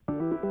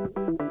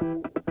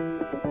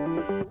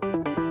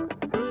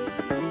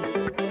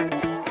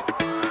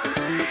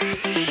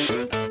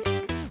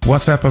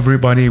What's up,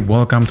 everybody?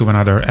 Welcome to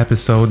another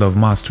episode of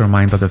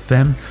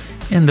Mastermind.fm.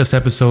 In this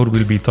episode,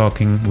 we'll be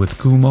talking with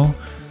Kumo.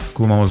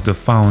 Kumo is the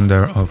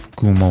founder of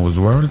Kumo's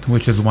World,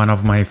 which is one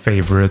of my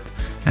favorite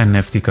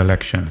NFT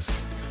collections.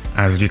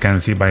 As you can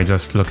see by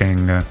just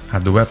looking at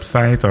the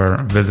website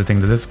or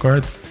visiting the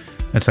Discord,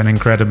 it's an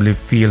incredibly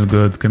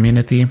feel-good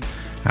community,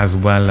 as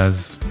well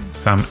as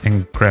some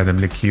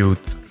incredibly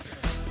cute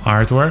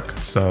artwork.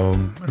 So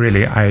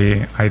really,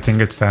 I think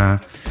it's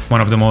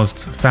one of the most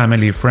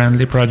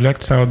family-friendly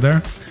projects out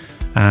there.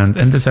 And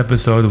in this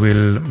episode,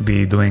 we'll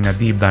be doing a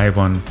deep dive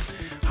on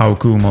how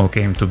Kumo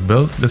came to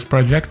build this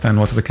project and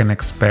what we can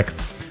expect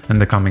in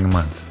the coming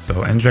months.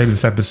 So enjoy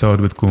this episode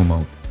with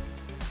Kumo.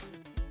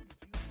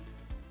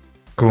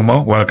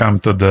 Kumo, welcome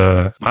to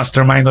the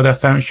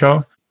Mastermind.fm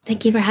show.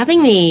 Thank you for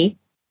having me.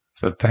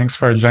 So thanks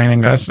for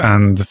joining us.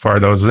 And for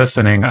those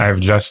listening, I've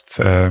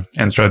just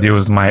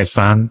introduced my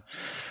son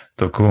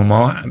to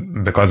Kumo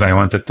because I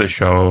wanted to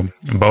show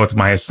both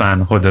my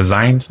son who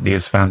designed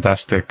these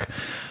fantastic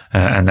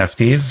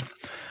NFTs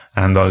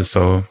and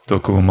also to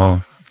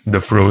Kumo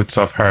the fruits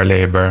of her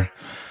labor.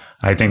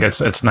 I think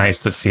it's nice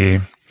to see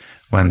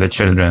when the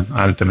children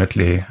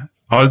ultimately,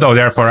 although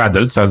they're for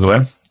adults as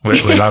well,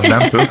 we love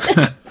them too.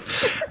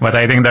 But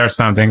I think there's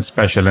something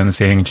special in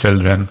seeing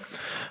children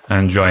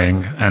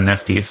enjoying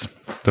NFTs.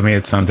 To me,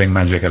 it's something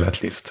magical,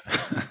 at least.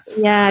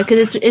 Yeah,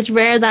 because it's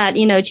rare that,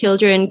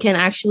 children can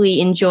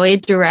actually enjoy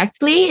it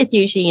directly. It's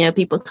usually,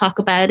 people talk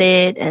about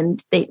it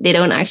and they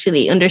don't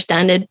actually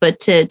understand it. But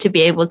to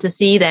be able to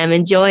see them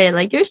enjoy it,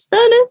 like, your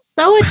son is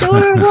so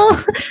adorable.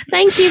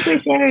 Thank you for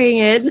sharing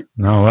it.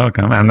 No,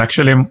 welcome. And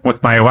actually,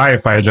 with my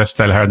wife, I just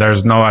tell her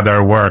there's no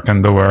other work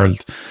in the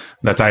world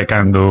that I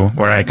can do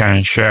where I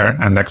can share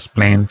and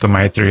explain to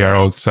my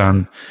 3-year-old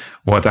son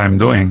what I'm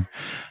doing.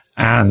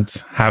 And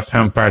have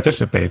him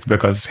participate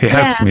because he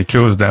helps me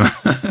choose them.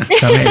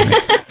 It's amazing.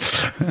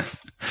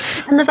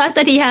 And the fact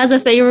that he has a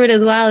favorite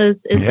as well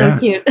is so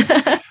cute.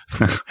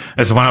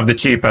 It's one of the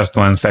cheapest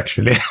ones,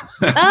 actually.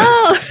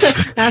 Oh,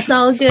 that's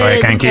all good. So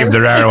I can keep the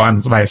rare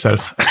ones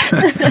myself.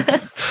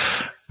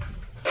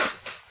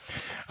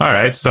 All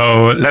right,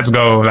 so let's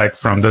go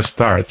from the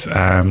start.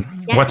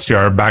 What's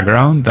your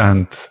background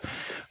and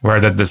where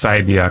did this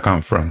idea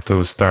come from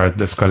to start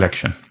this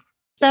collection?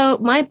 So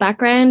my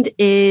background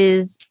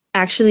is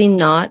actually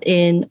not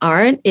in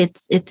art.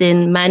 It's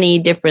in many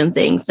different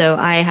things. So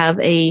I have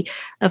a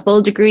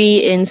full degree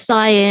in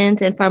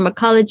science and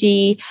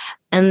pharmacology.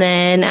 And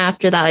then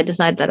after that, I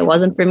decided that it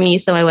wasn't for me.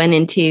 So I went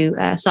into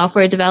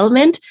software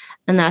development.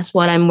 And that's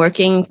what I'm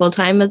working full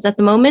time as at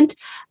the moment.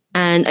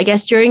 And I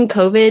guess during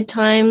COVID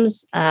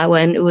times,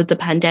 when it was the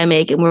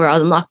pandemic and we were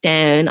all in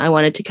lockdown, I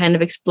wanted to kind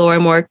of explore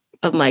more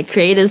of my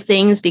creative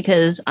things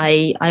because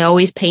I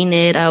always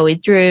painted, I always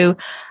drew.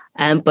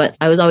 But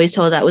I was always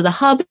told that was a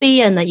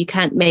hobby and that you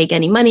can't make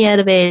any money out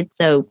of it.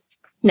 So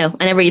no,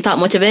 I never really thought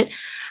much of it.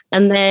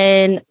 And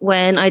then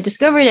when I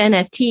discovered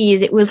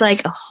NFTs, it was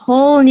like a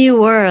whole new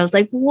world.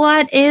 Like,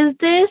 what is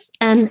this?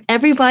 And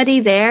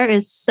everybody there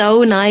is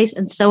so nice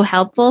and so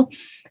helpful.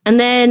 And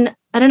then,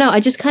 I don't know,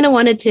 I just kind of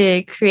wanted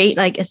to create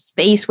like a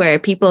space where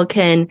people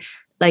can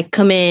like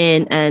come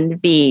in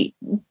and be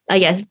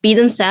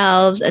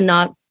themselves and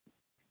not,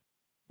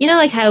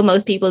 like how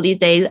most people these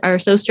days are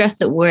so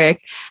stressed at work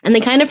and they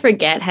kind of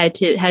forget how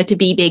to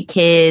be big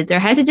kids or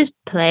how to just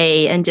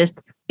play and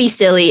just be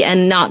silly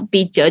and not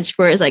be judged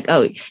for it. It's like,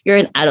 oh, you're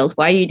an adult.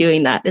 Why are you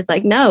doing that? It's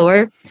like,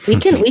 no, we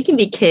can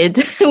be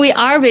kids. We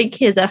are big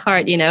kids at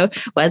heart,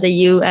 whether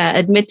you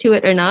admit to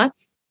it or not.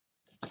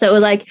 So it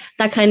was like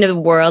that kind of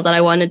world that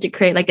I wanted to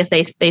create, like a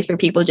safe space for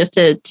people just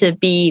to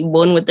be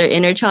one with their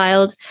inner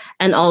child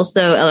and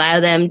also allow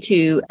them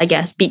to, I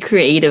guess, be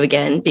creative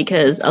again,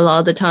 because a lot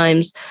of the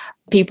times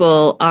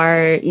people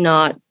are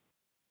not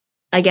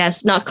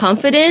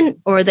confident,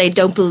 or they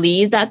don't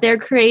believe that they're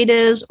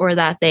creatives or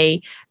that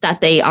they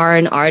are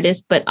an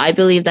artist. But I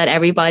believe that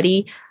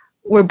everybody,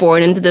 we're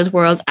born into this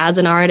world as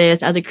an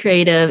artist, as a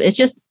creative. It's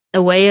just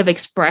a way of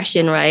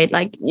expression, right?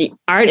 Like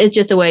art is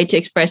just a way to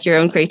express your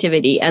own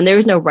creativity, and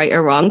there's no right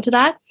or wrong to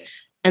that.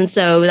 And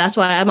so that's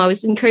why I'm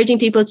always encouraging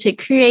people to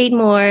create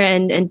more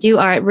and do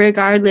art,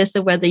 regardless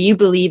of whether you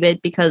believe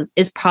it, because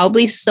it's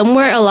probably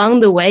somewhere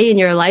along the way in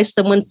your life,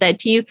 someone said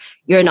to you,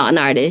 you're not an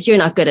artist, you're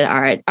not good at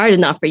art, art is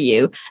not for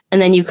you.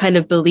 And then you kind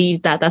of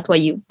believe that that's why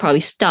you probably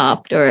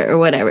stopped or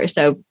whatever.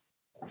 So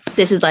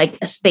this is like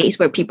a space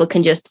where people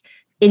can just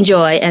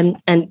enjoy and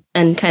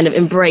kind of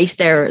embrace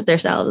their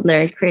selves and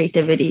their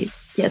creativity.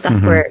 Yeah,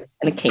 that's where it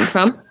kind of came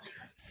from.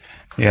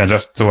 Yeah,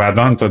 just to add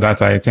on to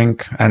that, I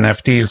think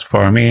NFTs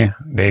for me,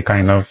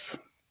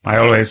 I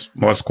always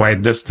was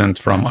quite distant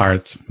from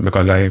art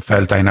because I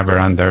felt I never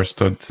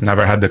understood,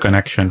 never had the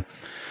connection.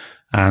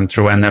 And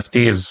through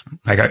NFTs,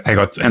 I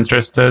got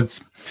interested.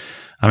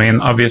 I mean,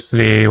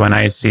 obviously, when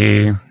I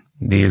see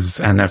these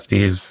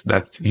NFTs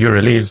that you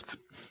released,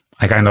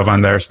 I kind of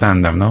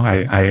understand them, no?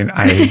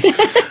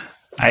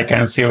 I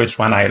can see which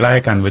one I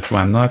like and which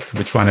one not,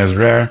 which one is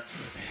rare.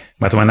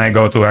 But when I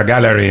go to a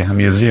gallery, a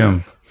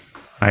museum,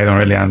 I don't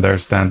really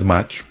understand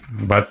much.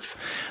 But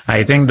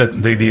I think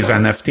that these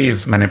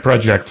NFTs, many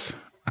projects,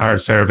 are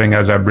serving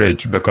as a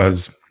bridge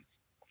because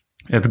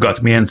it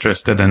got me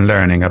interested in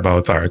learning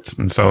about art.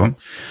 And so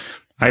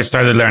I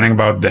started learning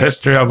about the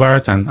history of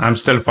art, and I'm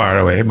still far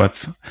away,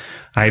 but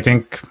I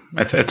think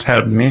it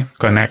helped me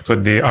connect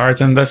with the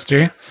art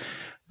industry.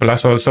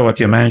 Plus also what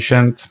you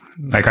mentioned,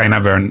 like I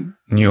never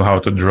knew how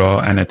to draw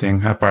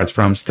anything apart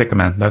from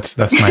Stickman. That's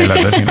my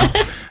level, you know.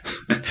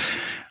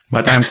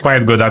 But I'm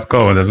quite good at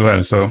code as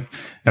well. So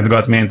it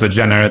got me into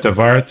generative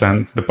art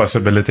and the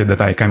possibility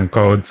that I can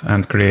code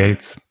and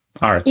create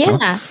art. Yeah.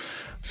 No?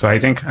 So I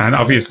think, and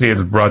obviously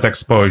it's brought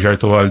exposure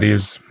to all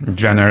these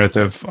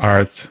generative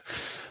art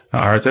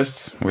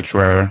artists, which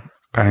were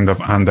kind of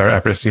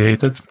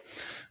underappreciated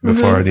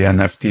before the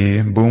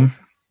NFT boom.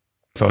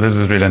 So this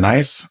is really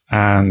nice.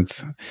 And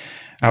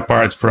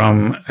apart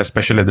from,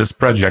 especially this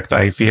project,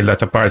 I feel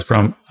that apart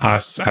from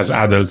us as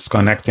adults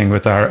connecting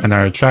with our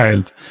inner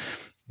child,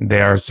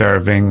 they are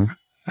serving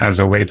as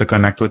a way to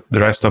connect with the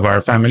rest of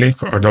our family,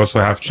 for those who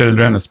have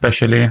children,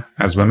 especially,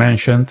 as we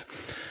mentioned.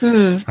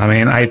 I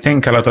mean, I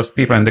think a lot of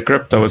people in the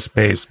crypto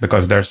space,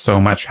 because there's so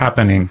much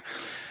happening,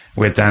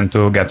 we tend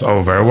to get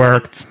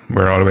overworked.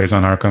 We're always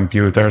on our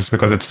computers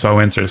because it's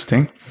so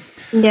interesting.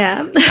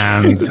 Yeah.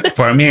 And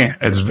for me,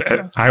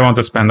 I want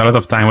to spend a lot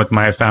of time with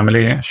my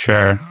family,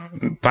 share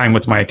time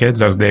with my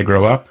kids as they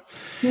grow up.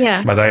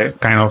 Yeah. But I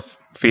kind of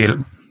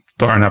feel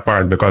torn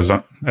apart because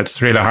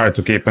it's really hard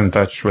to keep in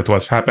touch with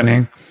what's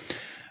happening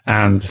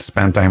and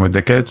spend time with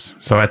the kids.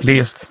 So at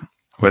least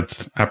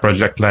with a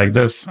project like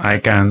this, I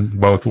can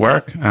both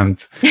work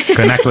and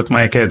connect with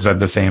my kids at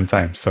the same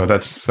time. So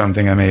that's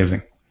something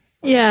amazing.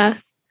 Yeah.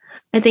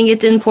 I think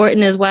it's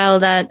important as well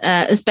that,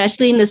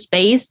 especially in the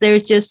space,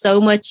 there's just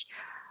so much,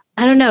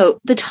 I don't know,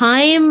 the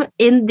time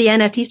in the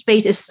NFT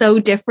space is so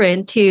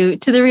different to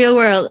the real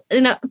world.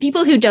 You know,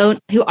 people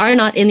who are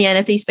not in the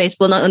NFT space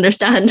will not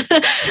understand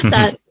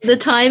that the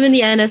time in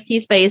the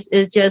NFT space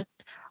is just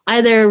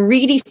either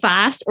really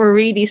fast or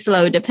really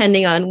slow,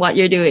 depending on what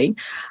you're doing.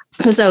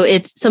 So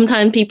it's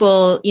sometimes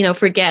people, you know,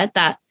 forget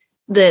that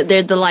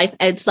they're the life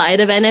outside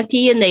of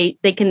NFT and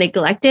they can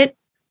neglect it.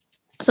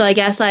 So I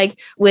guess like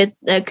with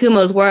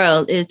Kumo's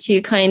World is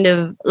to kind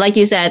of, like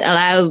you said,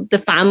 allow the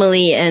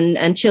family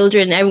and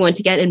children and everyone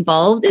to get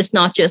involved. It's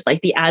not just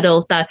like the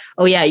adults that,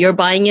 oh yeah, you're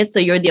buying it, so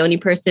you're the only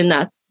person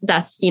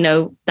that's, you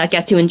know, that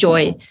gets to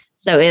enjoy.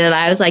 So it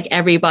allows like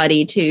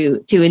everybody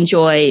to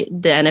enjoy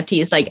the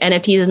NFTs. Like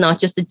NFTs is not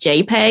just a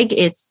JPEG,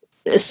 it's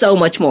so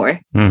much more.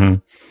 Mm-hmm.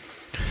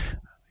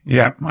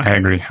 Yeah, I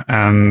agree.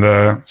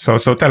 And so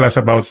tell us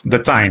about the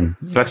time.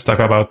 Let's talk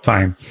about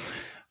time.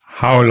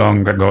 How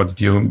long ago did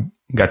you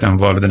get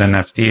involved in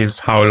NFTs?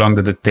 How long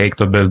did it take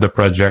to build the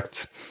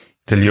project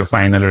till you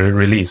finally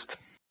released?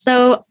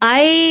 So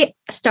I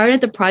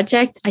started the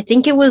project, I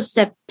think it was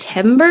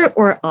September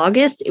or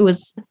August. It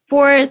was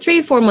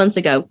 3-4 months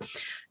ago.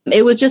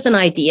 It was just an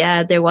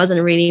idea. There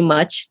wasn't really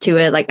much to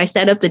it. Like I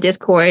set up the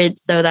Discord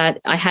so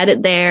that I had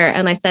it there,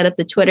 and I set up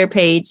the Twitter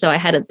page so I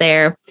had it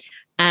there.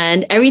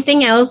 And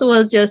everything else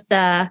was just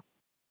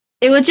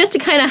it was just to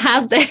kind of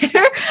have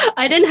there.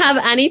 I didn't have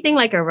anything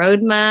like a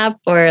roadmap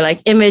or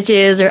like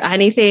images or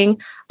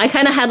anything. I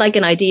kind of had like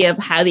an idea of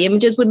how the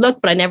images would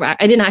look, but I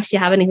didn't actually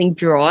have anything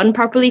drawn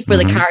properly for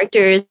the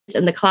characters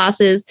and the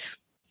classes.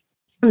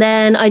 And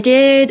then I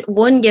did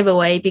one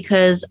giveaway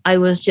because I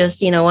was just,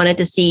 you know, wanted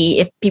to see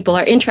if people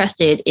are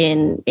interested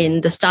in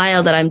the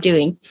style that I'm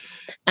doing.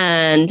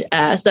 And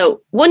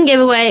so one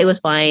giveaway, it was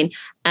fine.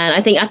 And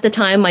I think at the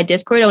time, my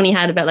Discord only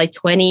had about like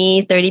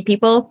 20-30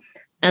 people.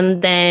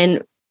 And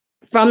then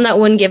from that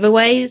one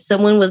giveaway,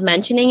 someone was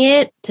mentioning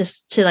it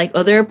to like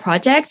other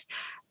projects.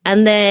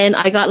 And then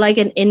I got like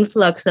an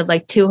influx of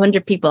like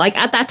 200 people. Like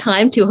at that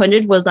time,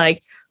 200 was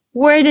like,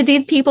 where did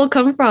these people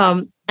come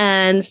from?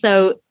 And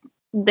so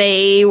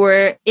they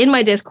were in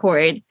my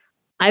Discord.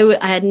 I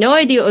had no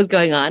idea what was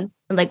going on.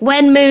 And like,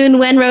 when Moon,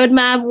 when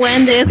Roadmap,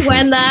 when this,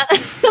 when that.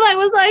 And I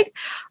was like,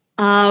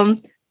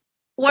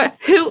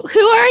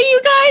 who are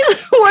you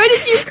guys? Where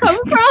did you come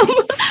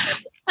from?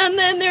 And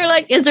then they're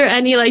like, is there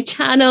any like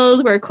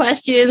channels where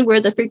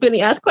the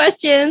frequently asked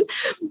questions?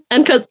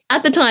 And because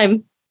at the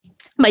time,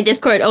 my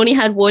Discord only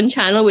had one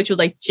channel, which was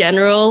like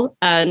general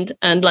and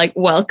like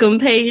welcome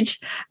page.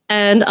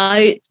 And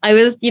I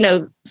was, you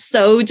know,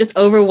 so just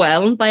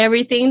overwhelmed by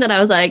everything that I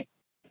was like,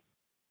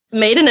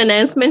 made an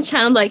announcement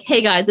channel like,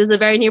 hey guys, this is a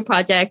very new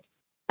project.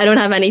 I don't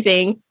have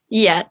anything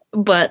yet,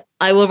 but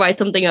I will write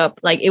something up.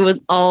 Like it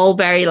was all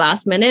very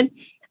last minute.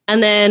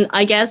 And then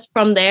I guess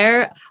from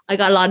there, I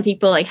got a lot of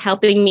people like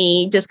helping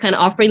me, just kind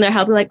of offering their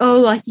help. Like,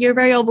 oh, I see you're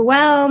very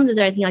overwhelmed. Is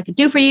there anything I could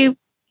do for you?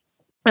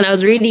 And I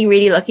was really,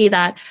 really lucky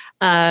that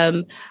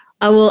I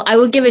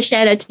will give a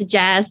shout out to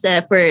Jazz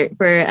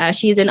for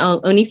she's in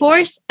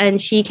Uniforce,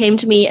 and she came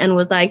to me and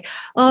was like,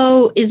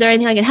 oh, is there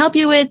anything I can help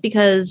you with?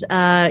 Because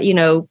you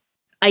know,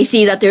 I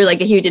see that there's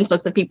like a huge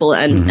influx of people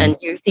and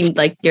you seem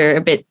like you're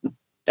a bit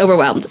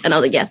overwhelmed. And I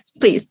was like, yes,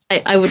 please,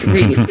 I would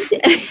really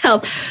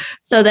help.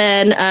 So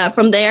then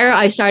from there,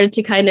 I started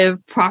to kind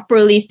of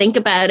properly think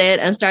about it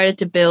and started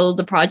to build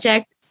the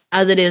project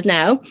as it is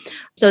now.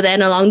 So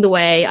then along the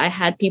way, I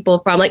had people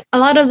from like a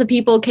lot of the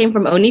people came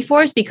from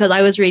OniForce because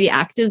I was really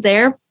active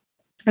there.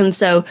 And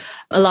so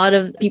a lot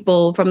of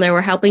people from there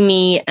were helping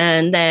me.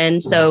 And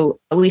then so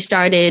we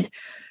started,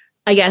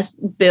 I guess,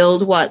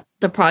 build what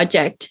the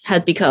project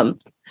had become.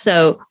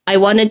 So I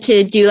wanted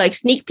to do like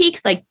sneak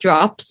peeks, like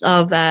drops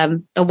of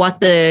what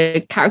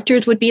the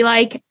characters would be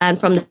like and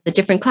from the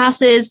different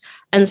classes.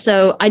 And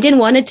so I didn't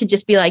want it to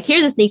just be like,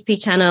 here's a sneak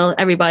peek channel,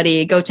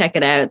 everybody go check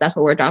it out. That's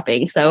what we're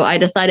dropping. So I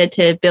decided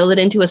to build it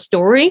into a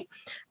story.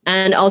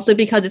 And also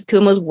because it's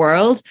Kumo's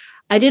world,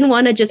 I didn't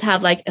want to just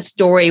have like a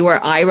story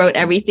where I wrote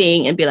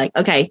everything and be like,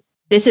 okay,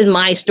 this is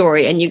my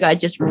story and you guys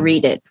just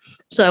read it.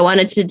 So I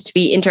wanted it to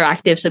be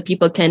interactive so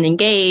people can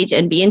engage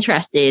and be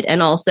interested.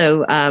 And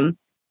also,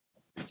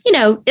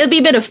 it'll be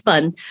a bit of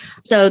fun.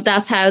 So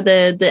that's how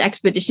the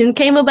expedition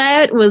came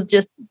about, was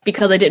just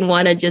because I didn't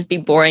want to just be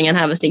boring and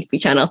have a sneak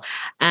peek channel.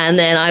 And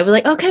then I was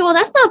like, okay, well,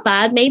 that's not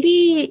bad.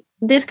 Maybe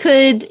this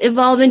could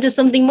evolve into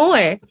something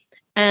more.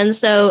 And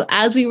so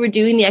as we were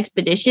doing the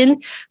expedition,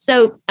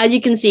 so as you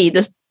can see,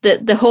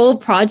 the whole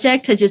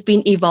project has just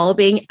been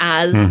evolving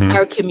as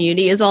our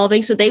community is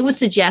evolving. So they would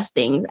suggest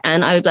things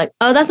and I would be like,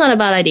 oh, that's not a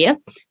bad idea.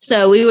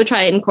 So we would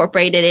try and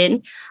incorporate it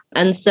in.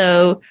 And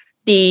so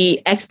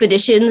the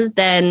expeditions,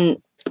 then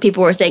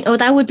people were saying, oh,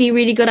 that would be a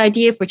really good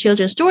idea for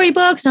children's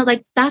storybooks. And I was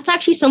like, that's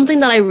actually something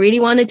that I really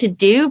wanted to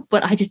do,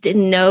 but I just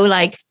didn't know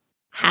like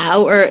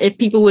how or if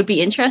people would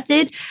be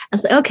interested. I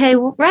was like, okay,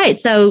 well, right.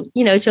 So,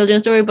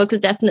 children's storybooks is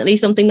definitely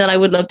something that I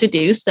would love to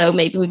do. So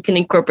maybe we can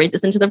incorporate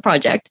this into the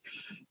project.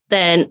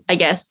 Then I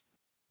guess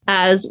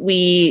as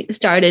we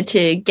started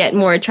to get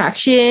more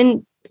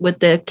traction with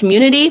the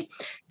community,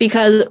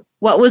 because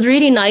what was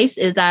really nice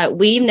is that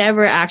we've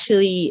never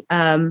actually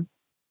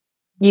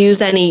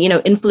used any,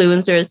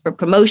 influencers for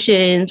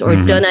promotions or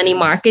done any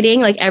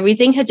marketing. Like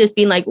everything had just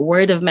been like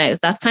word of mouth.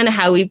 That's kind of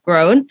how we've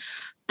grown.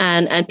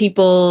 And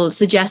people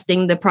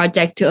suggesting the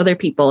project to other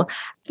people.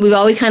 We've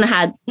always kind of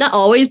had, not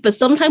always, but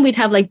sometimes we'd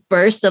have like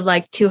bursts of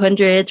like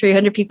 200,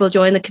 300 people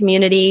join the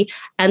community.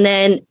 And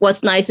then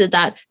what's nice is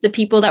that the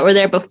people that were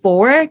there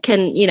before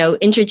can,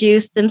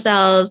 introduce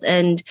themselves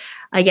and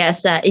I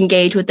guess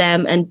engage with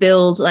them and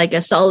build like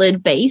a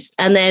solid base.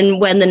 And then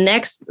when the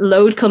next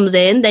load comes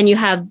in, then you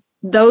have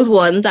those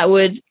ones it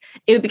would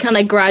be kind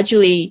of like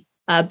gradually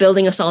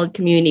building a solid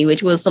community,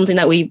 which was something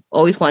that we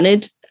always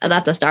wanted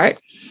at the start.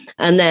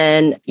 And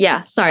then,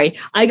 sorry,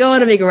 I go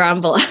on a big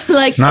ramble.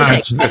 Like, no,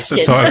 okay,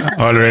 it's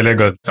all really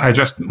good. I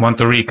just want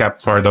to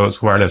recap for those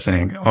who are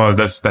listening. All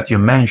this that you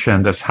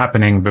mentioned is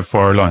happening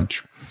before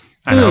launch.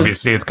 And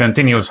obviously it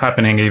continues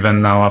happening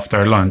even now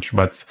after launch.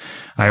 But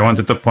I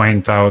wanted to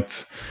point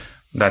out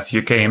that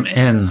you came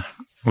in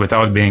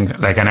without being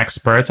like an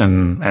expert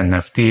in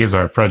NFTs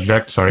or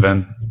projects or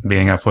even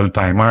being a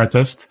full-time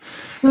artist.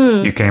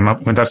 You came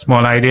up with a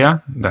small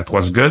idea that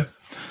was good.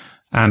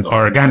 And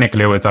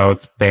organically,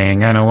 without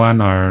paying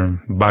anyone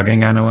or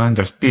bugging anyone,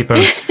 just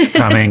people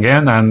coming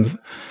in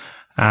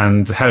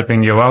and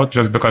helping you out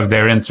just because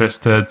they're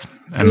interested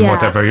in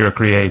whatever you're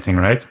creating,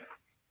 right?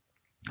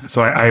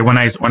 So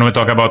when we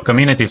talk about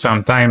community,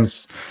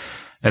 sometimes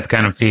it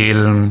can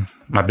feel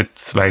a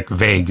bit like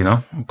vague,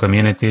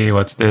 community,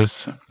 what's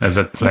this? Is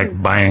it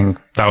like buying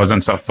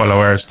thousands of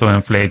followers to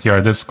inflate your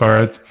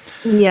Discord?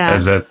 Yeah.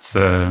 Is it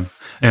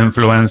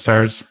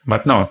influencers?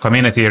 But no,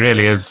 community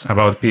really is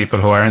about people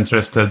who are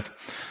interested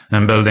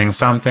in building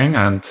something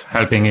and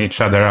helping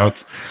each other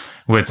out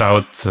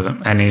without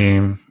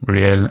any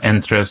real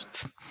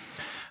interest.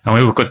 And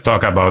we could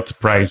talk about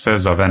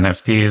prices of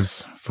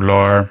NFTs,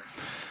 floor,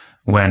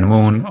 when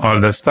moon,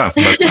 all this stuff.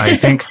 But I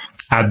think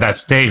at that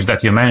stage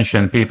that you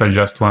mentioned, people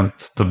just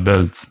want to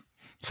build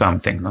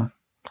something,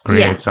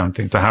 create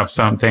something, to have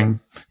something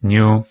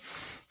new,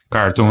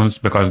 cartoons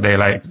because they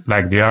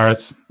like the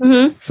art.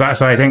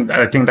 So I think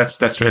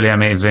that's really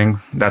amazing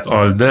that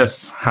all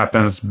this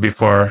happens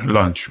before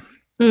launch.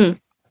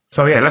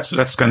 So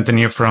let's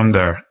continue from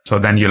there. So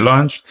then you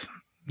launched.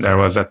 There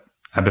was a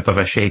bit of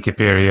a shaky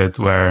period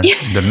where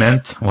the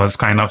mint was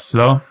kind of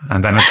slow,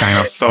 and then it kind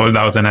of sold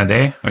out in a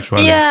day, which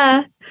was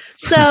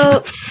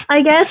So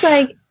I guess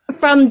like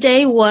from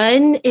day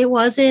one, it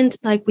wasn't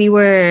like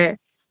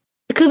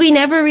because we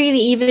never really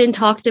even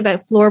talked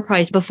about floor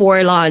price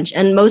before launch.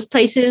 And most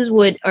places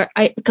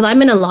because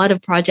I'm in a lot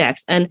of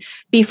projects, and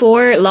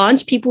before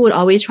launch, people would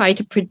always try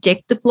to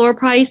predict the floor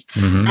price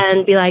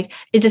and be like,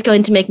 is this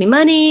going to make me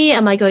money?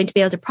 Am I going to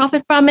be able to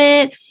profit from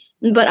it?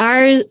 But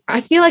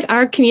I feel like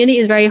our community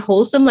is very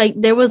wholesome. Like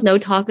there was no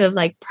talk of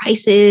like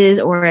prices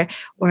or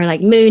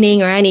like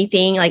mooning or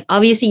anything. Like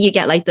obviously you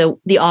get like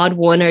the odd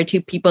one or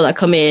two people that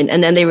come in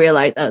and then they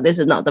realize, oh, this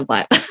is not the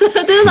vibe.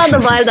 This is not the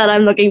vibe that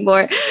I'm looking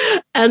for.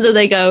 And so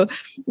they go.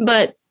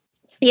 But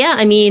yeah,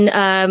 I mean,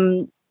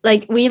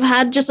 like we've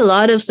had just a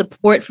lot of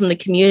support from the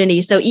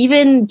community. So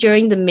even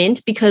during the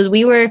mint, because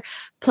we were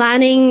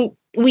planning,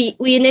 we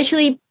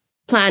initially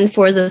planned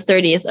for the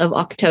 30th of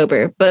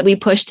October, but we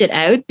pushed it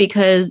out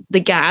because the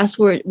gas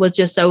was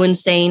just so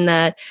insane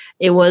that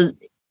it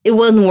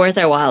wasn't worth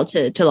our while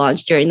to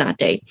launch during that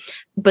day.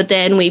 But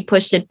then we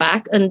pushed it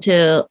back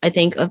until I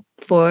think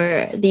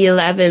for the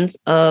 11th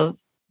of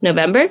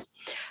November.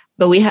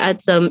 But we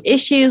had some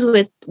issues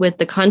with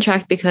the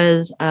contract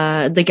because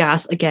the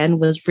gas again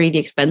was really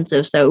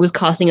expensive, so it was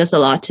costing us a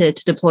lot to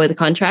deploy the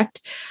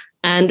contract.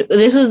 And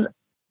this was,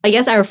 I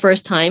guess, our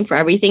first time for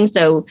everything.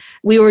 So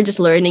we were just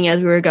learning as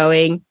we were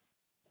going.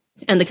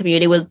 And the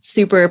community was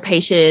super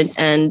patient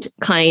and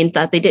kind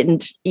that they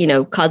didn't,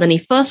 cause any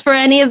fuss for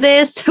any of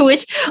this,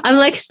 which I'm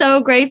like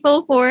so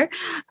grateful for.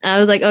 I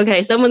was like,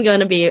 okay, someone's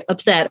going to be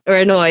upset or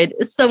annoyed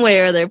some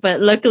way or other.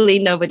 But luckily,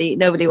 nobody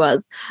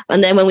was.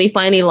 And then when we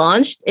finally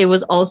launched, it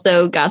was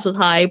also gas was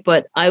high,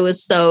 but I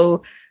was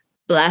so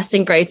blessed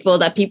and grateful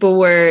that people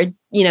were,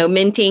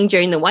 minting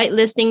during the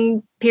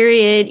whitelisting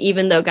period,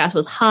 even though gas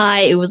was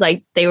high. It was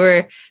like they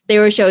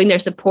were showing their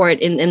support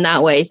in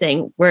that way,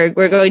 saying we're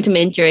going to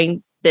mint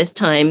during this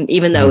time,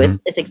 even though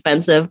it's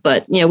expensive,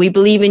 but we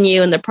believe in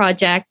you and the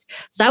project.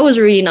 So that was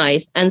really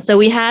nice. And so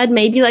we had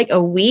maybe like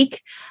a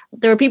week.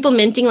 There were people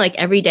minting like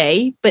every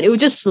day, but it was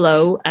just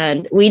slow,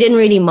 and we didn't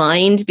really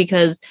mind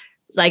because,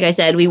 like I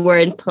said, we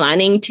weren't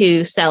planning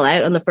to sell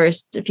out on the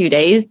first few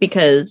days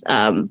because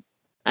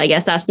I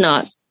guess that's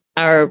not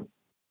our.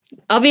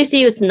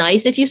 Obviously, it's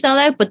nice if you sell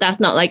out, but that's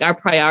not like our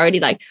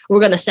priority. Like, we're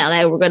going to sell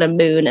out, we're going to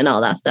moon and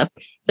all that stuff.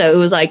 So it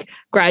was like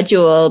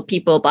gradual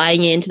people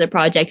buying into the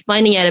project,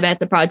 finding out about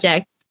the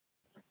project.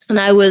 And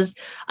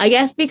I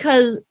guess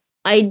because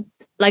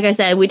like I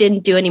said, we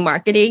didn't do any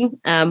marketing.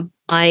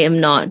 I am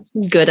not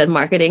good at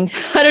marketing.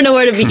 I don't know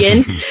where to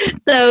begin.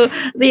 So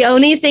the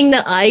only thing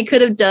that I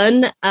could have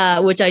done,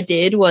 which I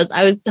did, was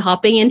I was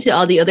hopping into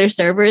all the other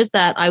servers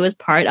that I was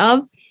part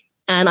of.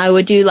 And I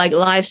would do like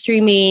live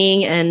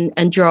streaming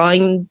and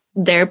drawing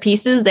their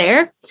pieces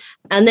there.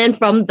 And then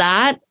from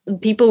that,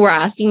 people were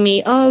asking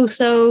me, oh,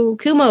 so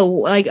Kumo,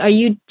 like, are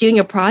you doing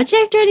a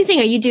project or anything?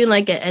 Are you doing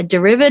like a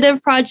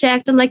derivative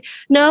project? I'm like,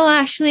 no,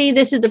 actually,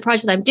 this is the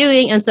project I'm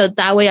doing. And so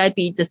that way I'd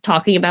be just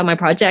talking about my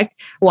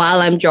project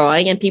while I'm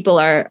drawing. And people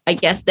are, I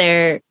guess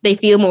they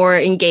feel more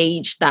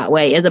engaged that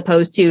way, as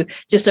opposed to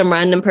just some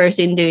random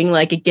person doing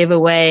like a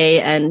giveaway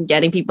and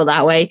getting people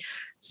that way.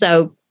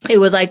 So it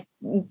was like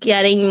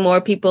getting more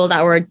people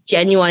that were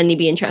genuinely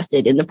be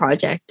interested in the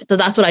project. So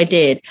that's what I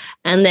did.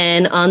 And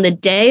then on the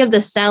day of the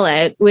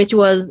sellout, which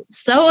was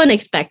so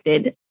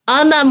unexpected,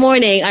 on that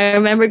morning, I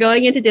remember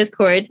going into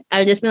Discord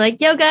and just being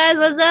like, yo guys,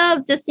 what's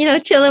up? Just,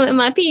 chilling with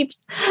my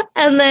peeps.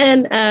 And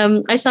then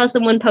I saw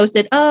someone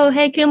posted, oh,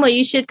 hey, Kumo,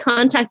 you should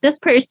contact this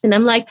person.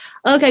 I'm like,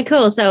 okay,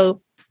 cool.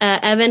 So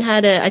Evan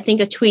had I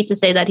think a tweet to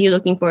say that he was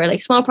looking for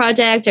like small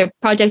projects or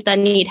projects that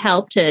need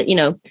help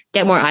to,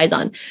 get more eyes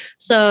on.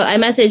 So I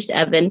messaged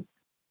Evan,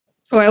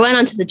 or I went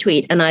onto the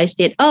tweet and I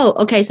did, oh,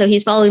 okay, so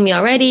he's following me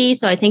already.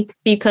 So I think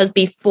because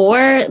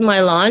before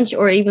my launch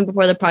or even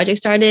before the project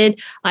started,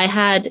 I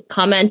had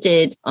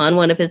commented on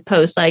one of his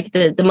posts, like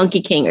the Monkey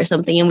King or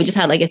something. And we just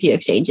had like a few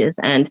exchanges,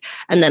 and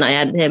then I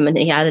added him and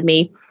he added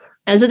me.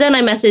 And so then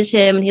I messaged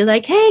him and he was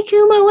like, hey,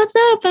 Kumo, what's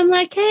up? I'm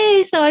like,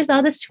 hey, so I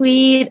saw this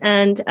tweet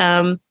and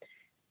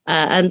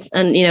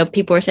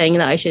people were saying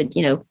that I should,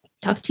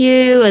 talk to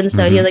you. And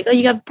so he was like, oh,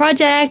 you got a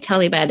project? Tell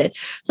me about it.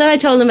 So I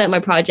told him about my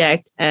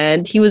project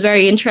and he was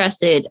very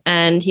interested.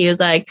 And he was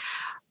like,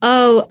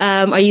 oh,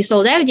 are you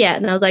sold out yet?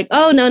 And I was like,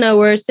 oh, no,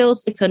 we're still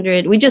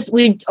 600.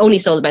 We only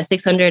sold about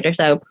 600 or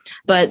so,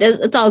 but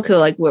it's all cool.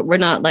 Like we're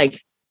not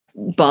like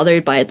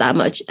bothered by it that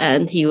much.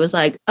 And he was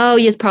like, oh,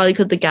 yes, probably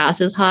because the gas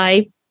is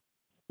high.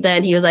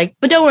 Then he was like,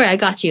 but don't worry, I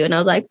got you. And I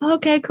was like,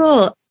 okay,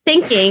 cool.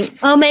 Thinking,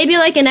 oh, maybe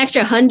like an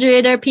extra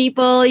 100 or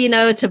people,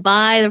 to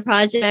buy the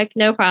project,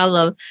 no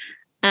problem.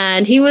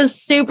 And he was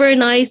super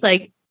nice.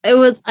 Like, it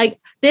was like,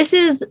 this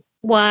is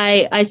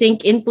why I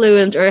think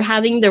influence or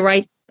having the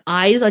right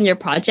eyes on your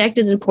project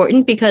is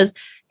important, because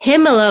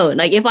him alone,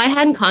 like if I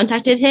hadn't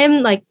contacted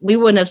him, like we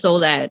wouldn't have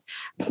sold out.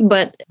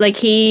 But like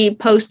he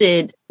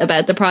posted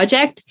about the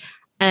project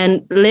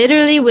and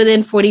literally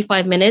within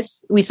 45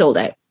 minutes, we sold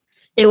out.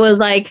 It was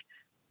like,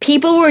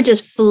 people were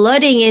just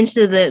flooding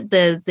into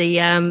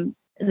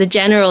the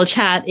general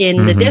chat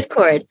in the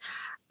Discord.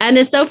 And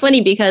it's so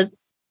funny because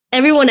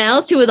everyone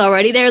else who was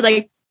already there,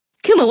 like,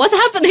 Kumo, what's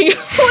happening?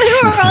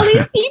 Who are all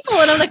these people?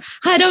 And I'm like,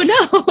 I don't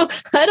know.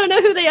 I don't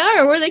know who they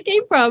are or where they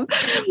came from.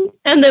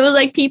 And there was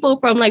like people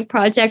from like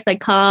projects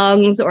like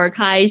Kongs or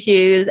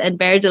Kaijus and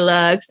Bear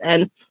Deluxe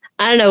and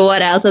I don't know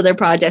what else other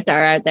projects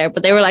are out there,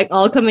 but they were like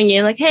all coming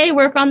in like, hey,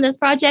 we're from this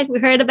project. We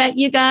heard about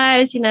you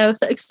guys, so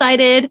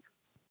excited.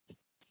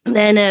 And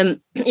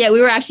then,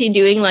 we were actually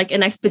doing like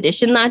an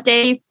expedition that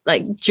day,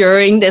 like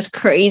during this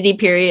crazy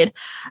period.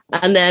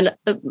 And then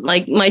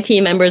like my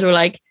team members were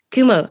like,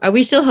 Kumo, are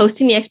we still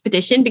hosting the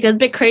expedition? Because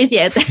it's a bit crazy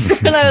out there.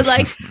 And I was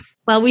like,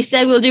 well, we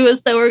said we'll do it.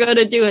 So we're going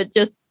to do it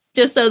just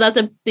so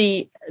that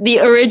the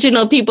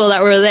original people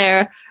that were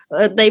there,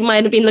 they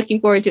might have been looking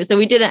forward to it. So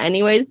we did it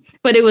anyways,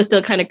 but it was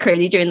still kind of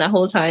crazy during that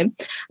whole time.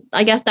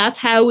 I guess that's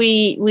how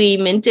we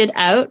minted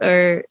out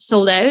or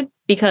sold out,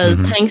 because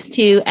thanks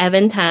to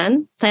Evan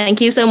Tan,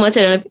 thank you so much.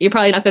 I don't know if you're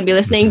probably not going to be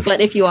listening,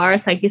 but if you are,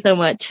 thank you so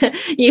much.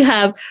 you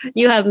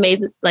have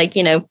made, like,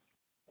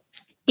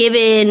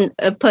 given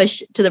a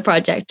push to the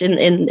project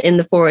in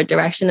the forward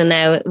direction, and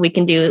now we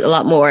can do a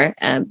lot more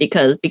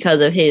because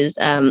of his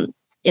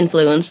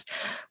influence,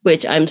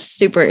 which I'm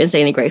super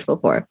insanely grateful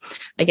for.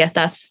 I guess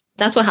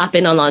that's what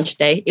happened on launch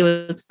day. It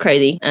was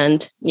crazy,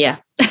 and yeah.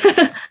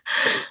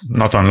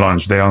 Not on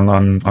launch day, on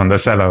the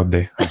sellout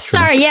day. Actually.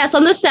 Sorry, yes,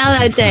 on the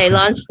sellout day.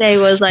 Launch day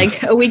was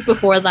like a week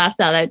before that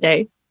sellout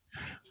day.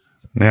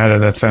 Yeah,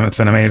 it's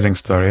an amazing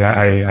story.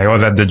 I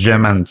was at the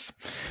gym and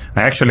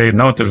I actually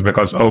noticed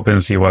because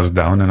OpenSea was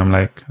down,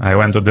 and I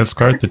went to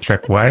Discord to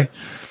check why.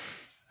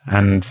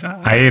 And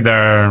I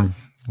either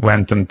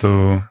went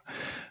into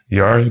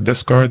your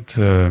Discord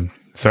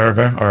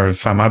server or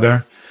some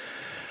other,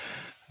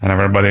 and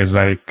everybody's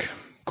like,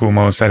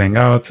 Kumo selling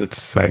out.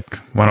 It's like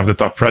one of the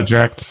top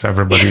projects.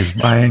 Everybody's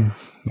buying.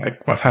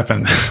 Like, what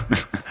happened?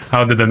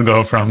 How did it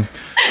go from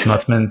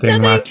not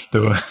minting much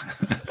to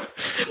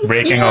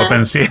breaking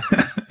OpenSea?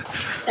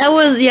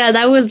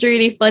 That was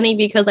really funny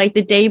because like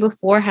the day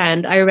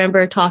beforehand, I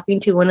remember talking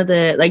to one of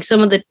the,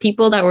 some of the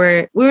people that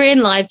we were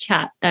in live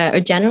chat or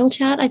general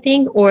chat, I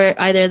think, or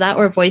either that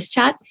or voice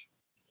chat.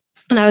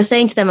 And I was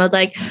saying to them, I was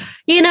like,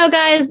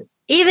 guys,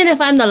 even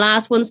if I'm the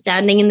last one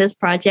standing in this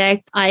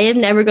project, I am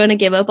never going to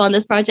give up on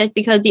this project,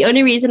 because the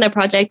only reason a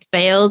project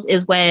fails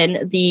is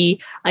when the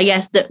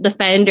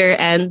founder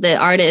and the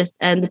artist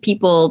and the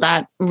people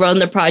that run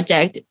the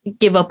project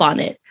give up on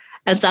it.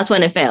 And that's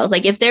when it fails.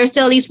 Like, if there's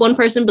still at least one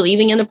person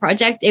believing in the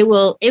project, it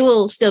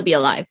will still be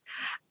alive.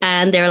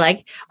 And they're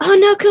like, "Oh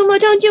no, Kumo,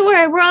 don't you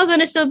worry. We're all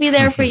going to still be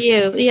there for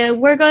you. Yeah,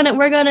 we're gonna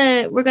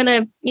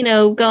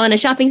go on a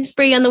shopping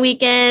spree on the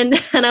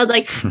weekend." And I was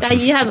like,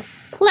 "Guys, you have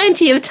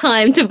plenty of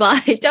time to buy.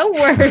 Don't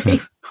worry."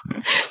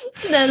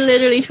 Then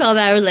literally 12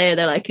 hours later,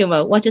 they're like,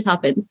 "Kumo, what just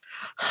happened?"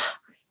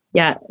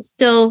 Yeah,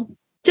 still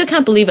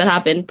can't believe it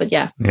happened, but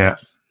yeah. Yeah,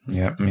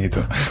 me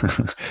too.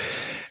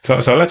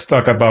 So let's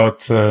talk about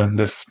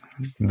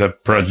the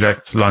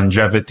project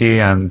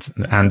longevity and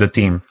the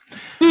team.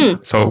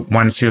 So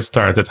once you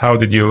started, how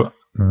did you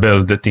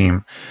build the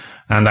team?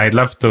 And I'd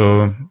love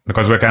to,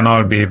 because we can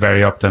all be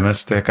very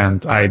optimistic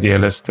and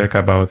idealistic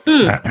about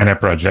any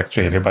project,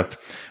 really. But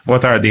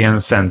what are the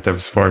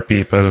incentives for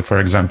people, for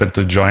example,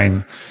 to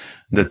join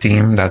the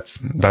team that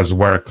does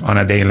work on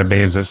a daily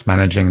basis,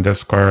 managing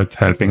Discord,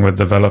 helping with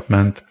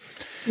development?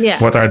 Yeah.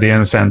 What are the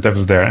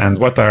incentives there? And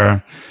what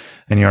are,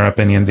 in your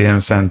opinion, the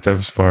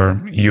incentives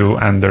for you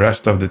and the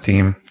rest of the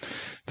team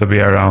to be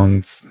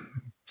around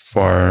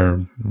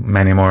for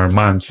many more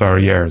months or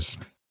years?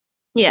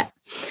 Yeah.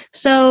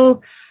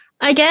 So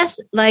I guess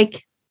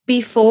like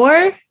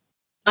before,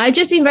 I've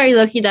just been very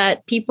lucky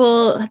that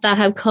people that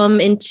have come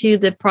into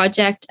the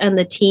project and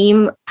the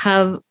team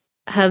have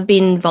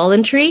been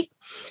voluntary.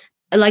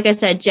 Like I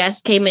said,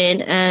 Jess came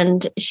in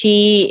and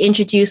she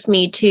introduced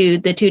me to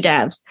the two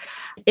devs.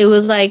 It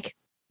was like,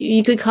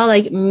 you could call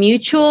like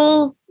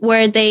mutual,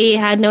 where they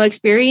had no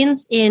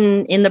experience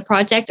in the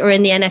project or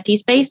in the NFT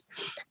space,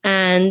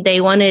 and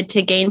they wanted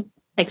to gain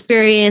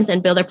experience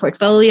and build their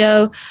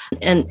portfolio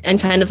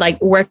and kind of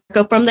like work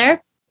up from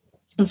there.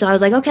 And so I was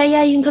like, okay,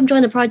 yeah, you can come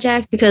join the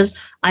project, because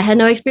I had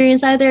no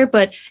experience either,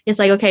 but it's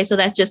like, okay, so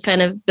let's just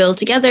kind of build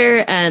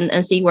together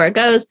and see where it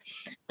goes.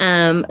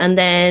 And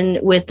then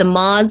with the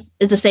mods,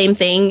 it's the same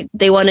thing.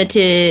 They wanted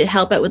to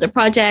help out with the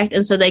project,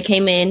 and so they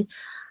came in,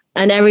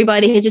 and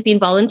everybody had just been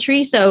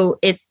voluntary. So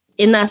it's,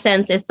 in that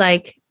sense, it's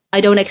like, I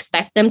don't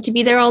expect them to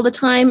be there all the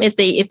time. If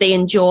they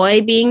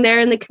enjoy being there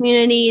in the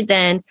community,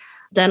 then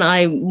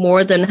I'm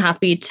more than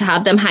happy to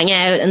have them hang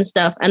out and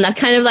stuff. And that's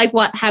kind of like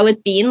how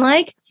it's been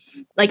like.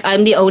 Like,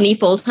 I'm the only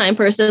full-time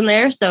person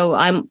there, so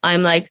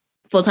I'm like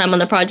full-time on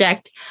the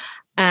project.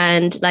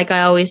 And like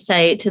I always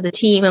say to the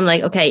team, I'm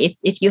like, okay,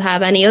 if you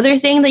have any other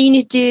thing that you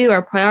need to do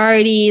or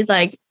priorities,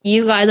 like,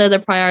 you guys are the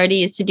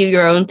priorities to do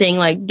your own thing.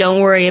 Like,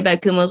 don't worry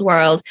about Kumo's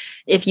world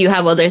if you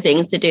have other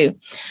things to do.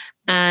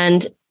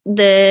 And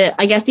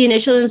I guess the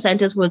initial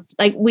incentives was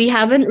like, we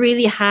haven't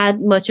really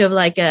had much of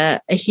like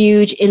a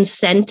huge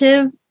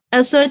incentive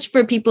as such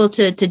for people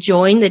to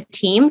join the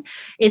team.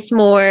 It's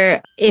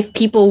more, if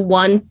people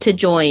want to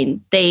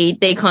join,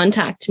 they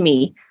contact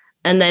me.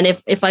 And then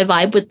if I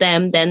vibe with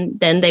them, then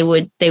they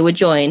would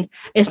join.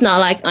 It's not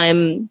like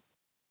I'm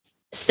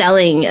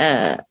selling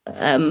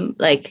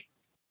like,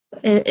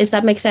 if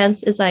that makes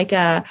sense. It's like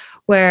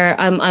where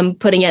I'm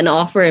putting an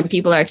offer and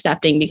people are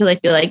accepting, because I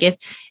feel like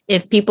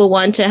if people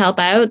want to help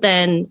out,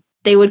 then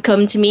they would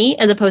come to me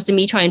as opposed to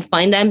me trying to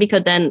find them,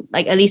 because then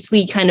like at least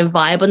we kind of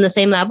vibe on the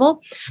same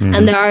level.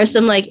 And there are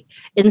some like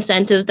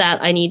incentives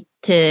that I need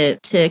to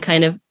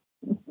kind of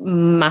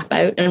map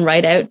out and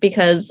write out,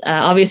 because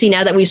obviously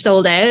now that we've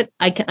sold out,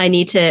 I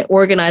need to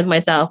organize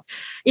myself.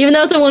 Even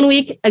though it's 1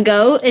 week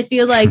ago, it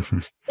feels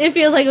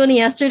like only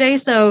yesterday.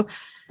 So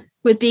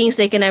with being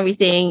sick and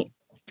everything,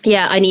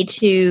 yeah, I need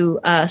to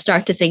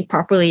start to think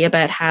properly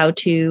about how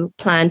to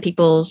plan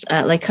people's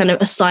like kind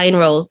of assign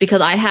roles, because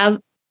I have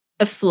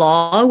a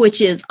flaw, which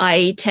is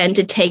I tend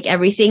to take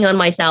everything on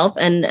myself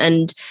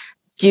and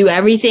do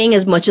everything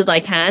as much as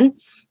I can.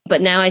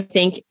 But now I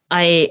think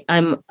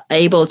I'm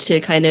able to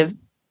kind of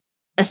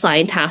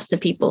assign tasks to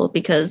people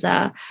because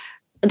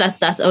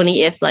that's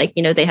only if like,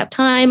 you know, they have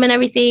time and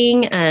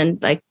everything,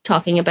 and like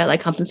talking about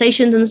like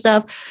compensations and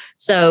stuff.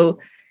 So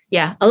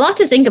yeah, a lot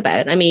to think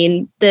about. I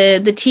mean,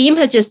 the team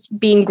has just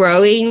been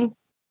growing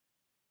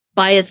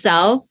by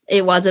itself.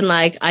 It wasn't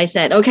like I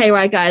said, okay,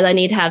 right, guys, I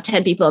need to have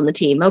 10 people on the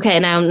team. Okay,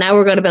 now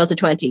we're going to build to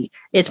 20.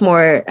 It's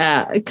more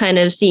kind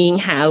of seeing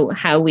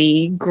how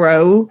we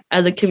grow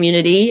as a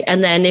community.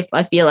 And then if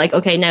I feel like,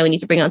 okay, now we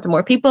need to bring on some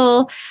more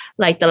people,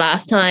 like the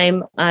last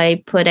time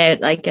I put out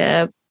like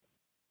a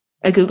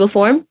Google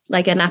form,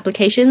 like an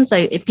application. So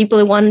if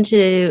people wanted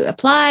to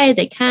apply,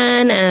 they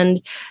can. And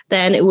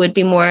then it would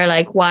be more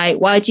like,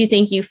 why do you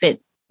think you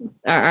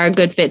are a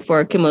good fit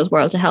for Kumo's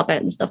World to help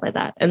out and stuff like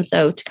that? And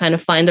so to kind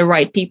of find the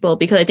right people,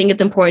 because I think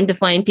it's important to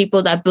find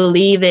people that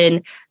believe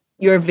in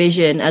your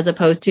vision as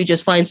opposed to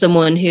just find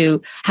someone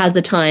who has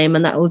the time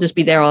and that will just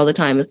be there all the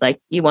time. It's like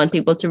you want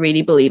people to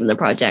really believe in the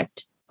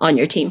project on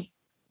your team.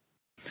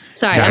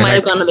 Sorry, yeah, I might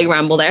have gone a big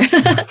ramble there.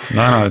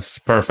 No, it's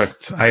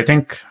perfect. I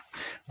think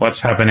what's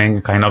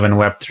happening kind of in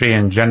Web3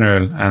 in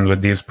general and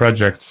with these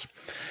projects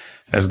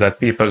is that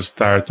people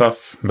start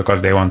off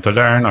because they want to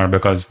learn or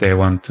because they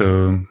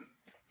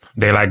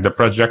like the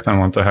project and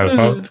want to help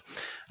out.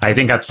 I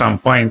think at some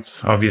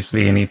point,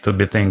 obviously, you need to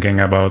be thinking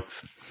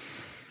about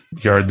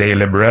your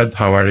daily bread.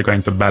 How are you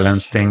going to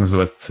balance things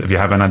with if you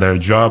have another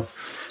job?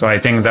 So I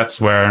think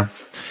that's where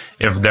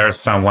if there's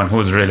someone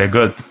who's really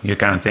good, you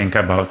can think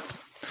about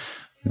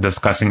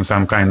discussing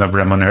some kind of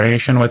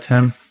remuneration with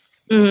him.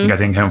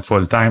 Getting him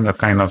full time, that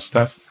kind of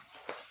stuff.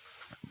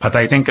 But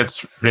I think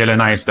it's really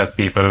nice that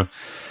people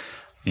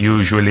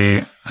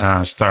usually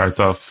start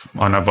off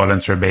on a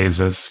voluntary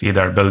basis,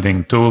 either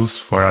building tools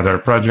for other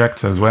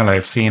projects as well.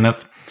 I've seen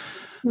it.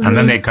 And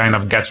then they kind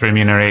of get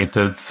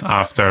remunerated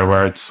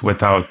afterwards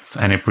without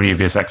any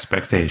previous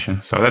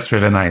expectation. So that's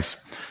really nice.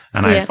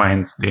 And I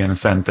find the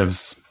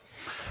incentives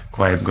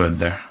quite good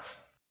there.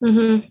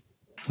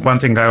 One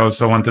thing I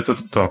also wanted to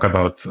talk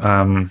about,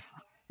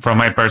 from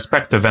my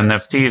perspective,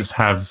 NFTs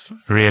have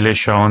really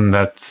shown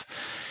that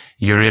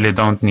you really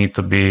don't need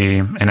to be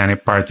in any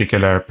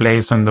particular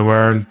place in the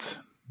world,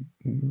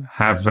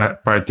 have a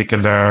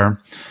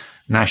particular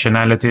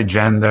nationality,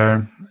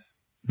 gender.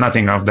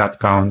 Nothing of that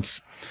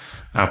counts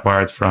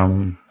apart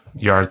from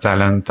your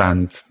talent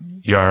and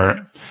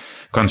your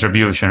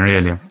contribution,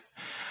 really.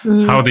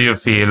 How do you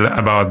feel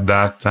about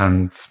that?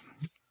 And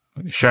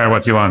share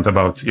what you want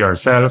about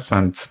yourself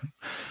and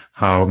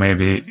how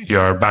maybe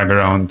your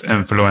background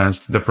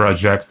influenced the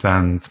project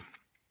and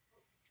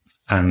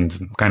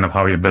kind of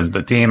how you built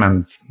the team.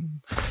 And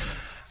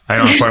I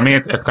don't know, for me,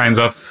 it kind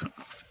of,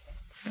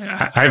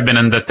 I've been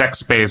in the tech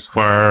space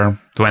for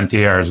 20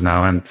 years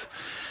now. And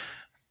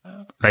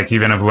like,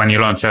 even if when you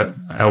launch a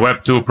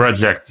Web2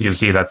 project, you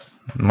see that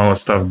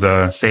most of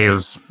the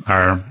sales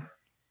are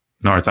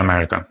North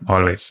America,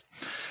 always.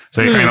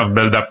 So you kind of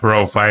build a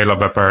profile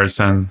of a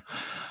person.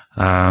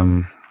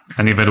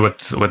 And even with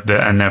the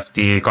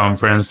NFT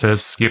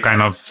conferences, you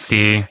kind of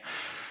see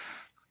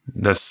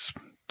this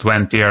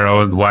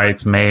 20-year-old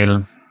white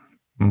male,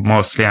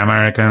 mostly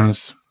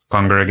Americans,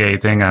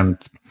 congregating, and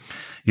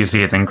you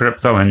see it in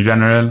crypto in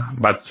general.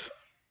 But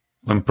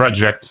in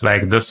projects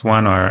like this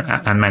one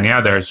and many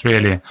others,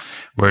 really,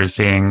 we're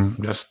seeing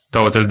just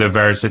total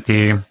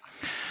diversity.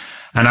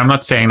 And I'm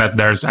not saying that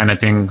there's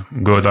anything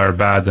good or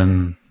bad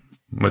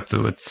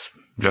with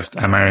just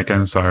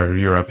Americans or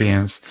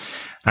Europeans.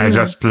 I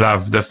just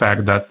love the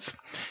fact that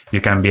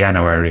you can be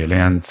anywhere, really,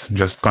 and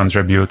just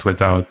contribute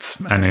without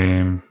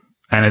any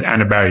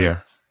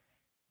barrier.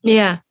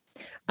 Yeah,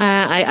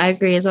 I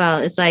agree as well.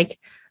 It's like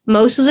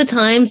most of the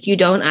times you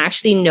don't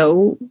actually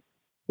know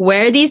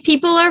where these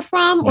people are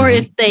from, or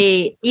if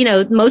they, you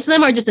know, most of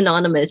them are just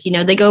anonymous. You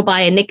know, they go by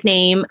a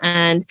nickname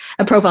and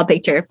a profile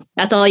picture.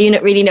 That's all you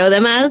really know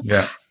them as.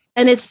 Yeah.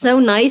 And it's so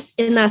nice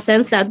in that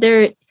sense that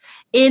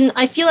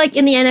I feel like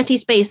in the NFT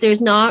space,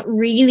 there's not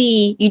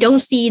really, you don't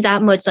see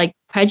that much like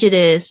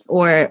prejudice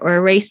or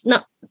race. No,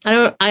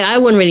 I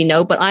wouldn't really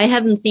know, but I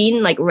haven't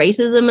seen like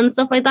racism and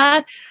stuff like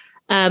that.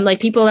 Like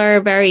people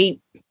are very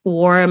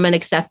warm and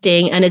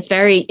accepting, and it's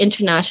very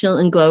international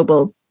and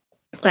global.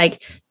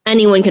 Like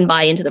anyone can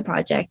buy into the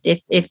project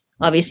if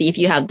obviously if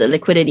you have the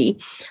liquidity.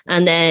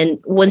 And then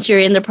once you're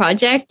in the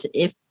project,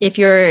 if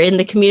you're in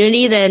the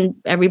community, then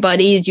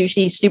everybody is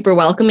usually super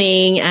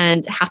welcoming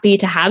and happy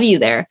to have you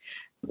there,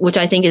 which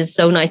I think is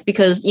so nice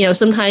because, you know,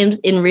 sometimes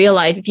in real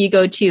life, if you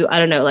go to, I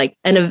don't know, like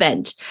an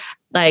event,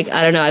 like,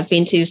 I don't know, I've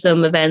been to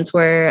some events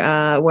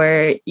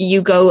where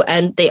you go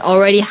and they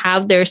already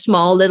have their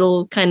small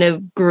little kind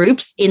of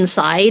groups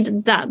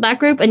inside that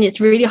group. And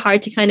it's really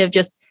hard to kind of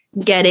just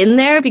get in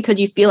there because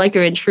you feel like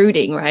you're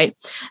intruding, right?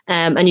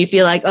 And you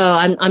feel like, oh,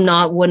 I'm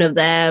not one of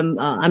them.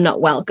 I'm not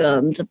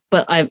welcomed,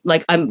 but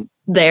I'm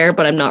there,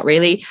 but I'm not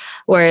really.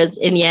 Whereas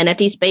in the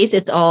NFT space,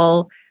 it's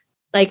all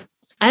like,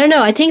 I don't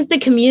know. I think the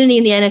community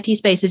in the NFT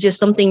space is just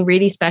something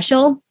really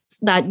special.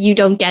 that you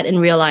don't get in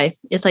real life.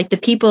 It's like the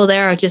people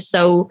there are just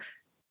so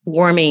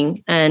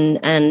warming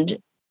and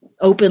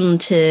open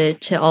to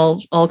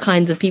all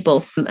kinds of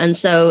people. And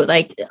so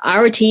like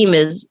our team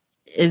is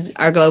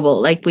our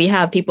global. Like we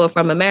have people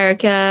from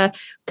America,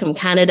 from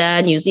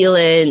Canada, New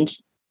Zealand,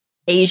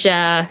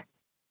 Asia,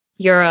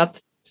 Europe.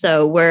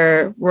 So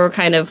we're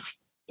kind of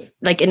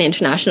like an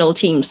international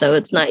team. So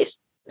it's nice.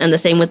 And the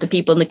same with the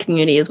people in the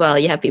community as well.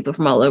 You have people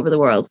from all over the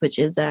world, which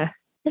is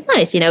it's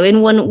nice,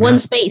 in one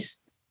space.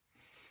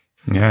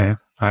 Yeah,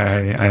 I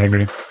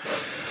agree.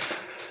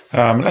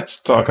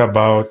 Let's talk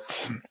about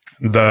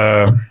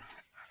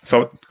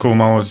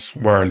Kumo's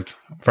world.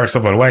 First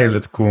of all, why is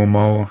it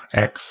Kumo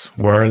X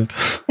World?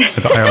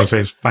 I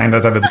always find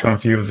that a bit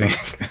confusing.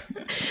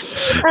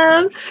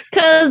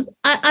 Because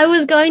I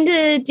was going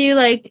to do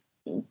like,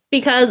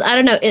 because I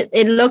don't know,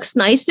 it looks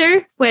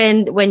nicer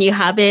when you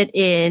have it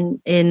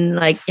in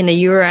a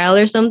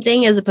URL or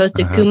something as opposed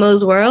to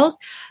Kumo's World,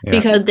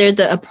 because there's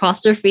the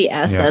apostrophe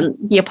S, and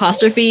the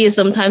apostrophe is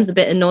sometimes a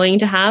bit annoying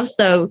to have.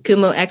 So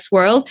Kumo X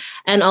World,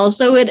 and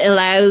also it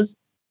allows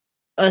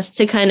us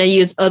to kind of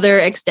use other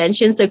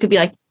extensions. So it could be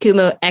like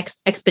Kumo X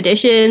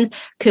Expeditions,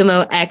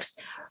 Kumo X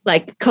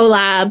like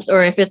collabs,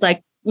 or if it's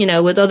like,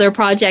 with other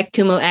project,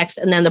 Kumo X,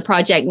 and then the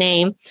project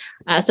name.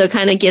 So it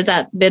kind of gives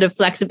that bit of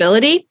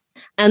flexibility.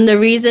 And the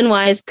reason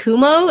why it's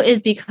Kumo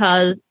is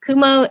because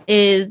Kumo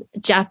is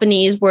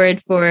Japanese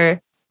word for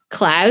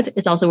cloud.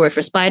 It's also a word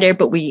for spider,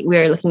 but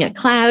we're looking at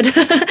cloud.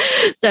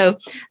 So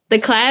the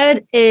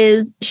cloud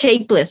is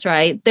shapeless,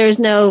 right? There's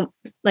no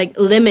like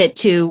limit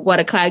to what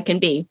a cloud can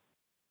be.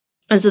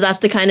 And so that's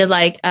the kind of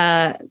like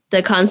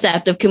the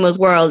concept of Kumo's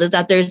world, is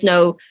that there's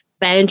no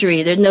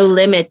boundary, there's no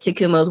limit to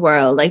Kumo's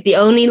world. Like the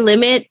only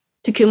limit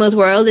to Kumo's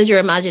world is your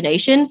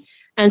imagination.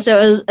 And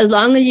so as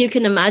long as you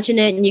can imagine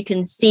it and you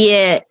can see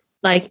it,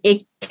 like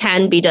it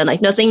can be done.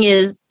 Like nothing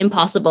is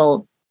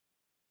impossible.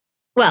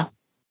 Well,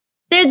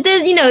 there's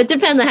it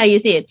depends on how you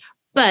see it,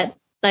 but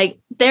like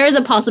there is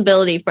a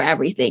possibility for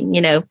everything.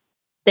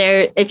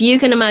 There, if you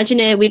can imagine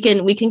it, we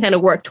can kind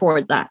of work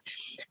toward that.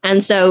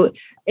 And so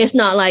it's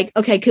not like,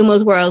 okay,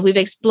 Kumo's world, we've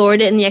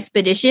explored it in the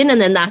expedition and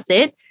then that's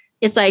it.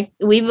 It's like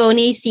we've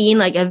only seen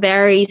like a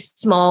very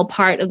small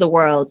part of the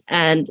world,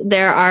 and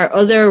there are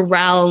other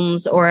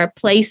realms or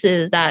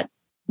places that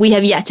we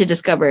have yet to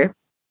discover,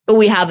 but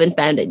we haven't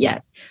found it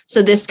yet.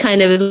 So this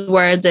kind of is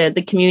where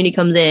the community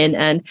comes in,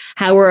 and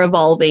how we're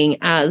evolving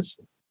as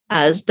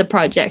the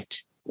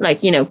project,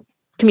 like,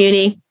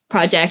 community,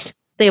 project,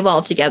 they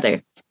evolve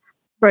together.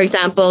 For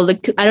example,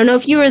 I don't know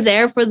if you were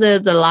there for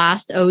the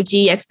last OG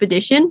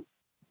expedition.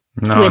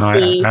 No,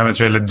 I haven't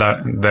really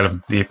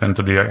delved deep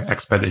into the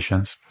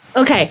expeditions.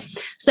 Okay,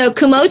 so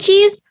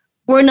Kumochis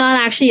were not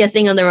actually a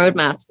thing on the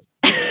roadmaps.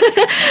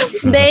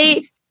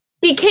 They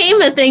became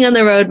a thing on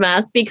the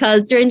roadmap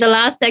because during the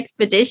last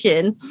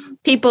expedition,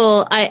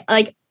 people,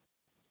 like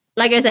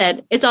I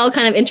said, it's all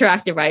kind of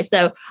interactive, right?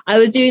 So I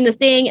was doing this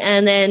thing,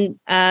 and then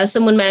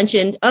someone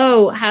mentioned,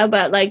 oh, how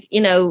about like,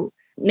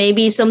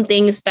 maybe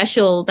something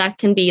special that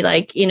can be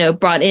like,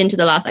 brought into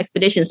the last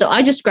expedition. So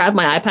I just grabbed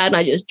my iPad and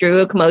I just drew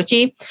a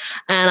Kumochi,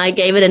 and I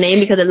gave it a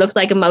name because it looks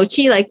like a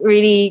mochi, like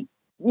really,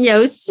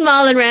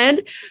 small and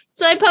round.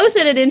 So I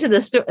posted it into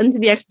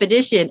the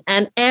expedition,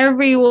 and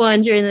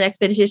everyone during the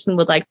expedition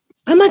was like,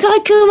 oh my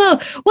God,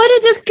 Kumo, what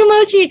is this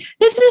Kumochi?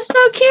 This is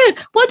so cute.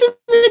 What does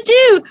it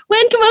do?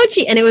 When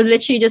Kumochi? And it was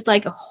literally just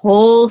like a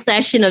whole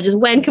session of just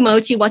when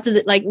Kumochi, what does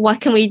it like?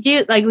 What can we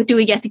do? Like, do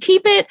we get to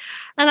keep it?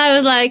 And I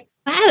was like,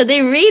 wow,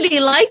 they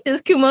really like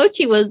this.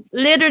 Kumochi was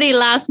literally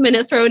last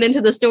minute thrown into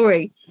the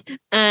story.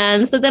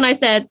 And so then I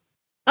said,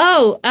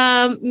 oh,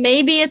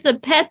 maybe it's a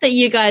pet that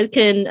you guys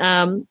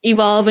can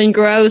evolve and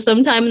grow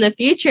sometime in the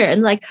future.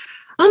 And like,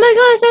 oh my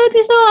gosh, that would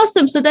be so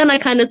awesome. So then I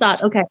kind of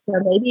thought, okay, so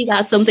maybe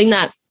that's something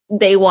that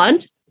they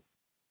want.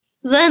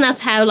 So then that's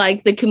how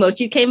like the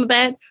Kumochi came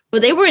about,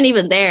 but they weren't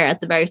even there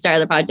at the very start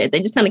of the project. They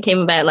just kind of came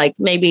about like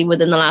maybe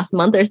within the last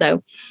month or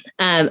so.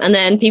 And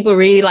then people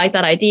really liked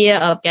that idea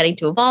of getting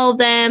to evolve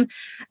them.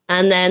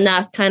 And then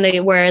that's kind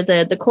of where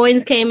the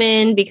coins came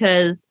in,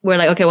 because we're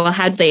like, okay, well,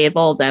 how do they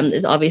evolve them?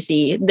 Is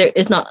obviously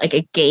it's not like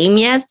a game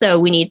yet. So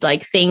we need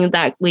like things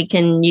that we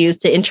can use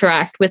to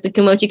interact with the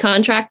Kumochi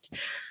contract.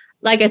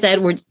 Like I said,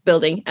 we're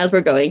building as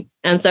we're going.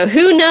 And so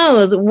who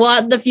knows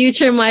what the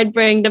future might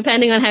bring,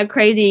 depending on how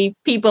crazy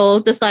people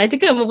decide to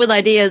come up with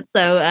ideas.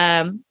 So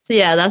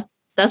yeah,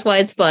 that's why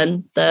it's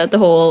fun,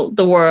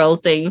 the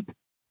world thing.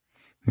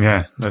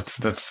 Yeah,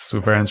 that's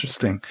super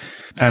interesting.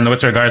 And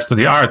with regards to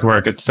the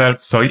artwork itself,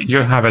 so you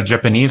have a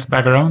Japanese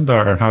background,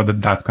 or how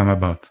did that come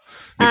about?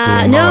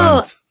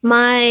 No,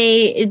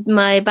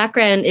 my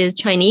background is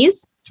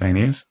Chinese.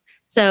 Chinese?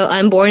 So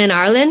I'm born in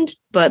Ireland,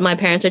 but my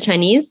parents are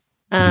Chinese.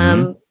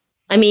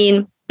 I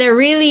mean, there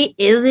really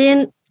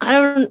isn't, I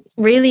don't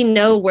really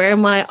know where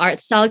my art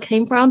style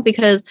came from,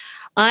 because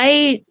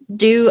I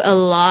do a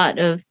lot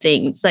of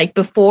things. Like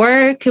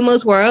before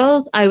Kumo's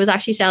World, I was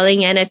actually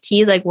selling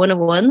NFTs, like one of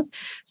ones.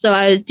 So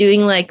I was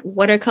doing like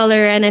watercolor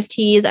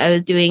NFTs. I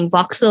was doing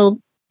voxel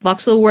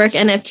work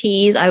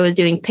NFTs. I was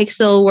doing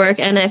pixel work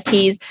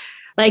NFTs.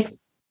 Like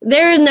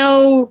there is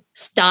no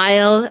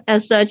style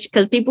as such,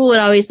 because people would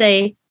always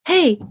say,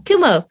 "Hey,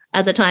 Kumo,"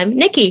 at the time,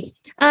 "Nikki,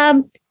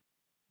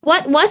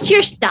 what's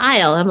your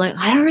style?" I'm like,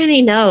 I don't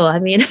really know. I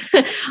mean,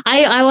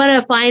 I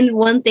want to find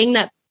one thing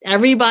that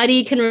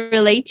everybody can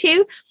relate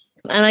to,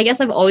 and I guess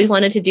I've always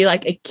wanted to do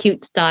like a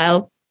cute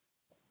style,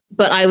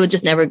 but I was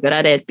just never good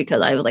at it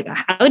because I was like,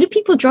 how do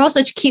people draw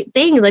such cute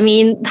things? I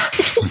mean,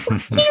 so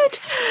cute.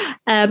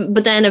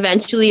 But then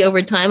eventually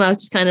over time, I was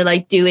just kind of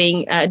like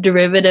doing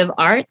derivative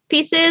art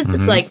pieces.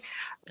 Mm-hmm. Like,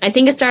 I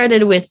think it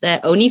started with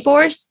Oni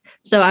Force.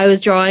 So I was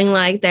drawing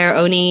like their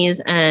Onis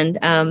and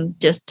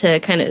just to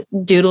kind of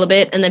doodle a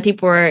bit. And then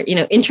people were,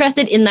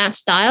 interested in that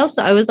style.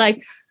 So I was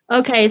like,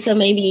 okay, so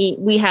maybe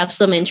we have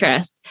some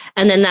interest.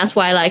 And then that's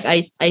why like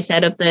I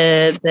set up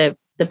the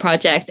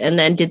project and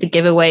then did the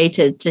giveaway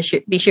to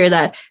be sure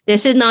that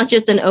this is not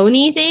just an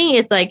Oni thing.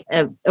 It's like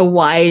a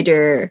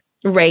wider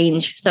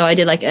range. So I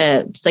did like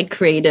just like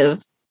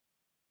creative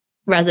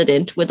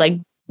resident with like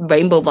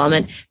rainbow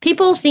vomit.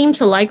 People seem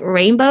to like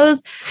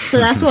rainbows. So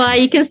that's why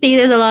you can see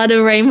there's a lot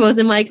of rainbows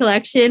in my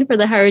collection for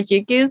the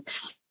Harajukus.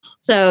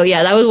 So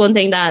yeah, that was one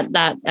thing that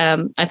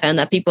I found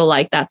that people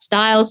like that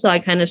style. So I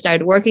kind of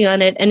started working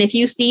on it. And if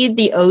you see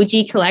the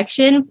OG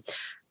collection,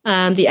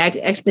 the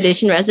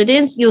Expedition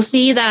Residence, you'll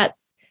see that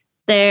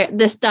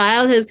the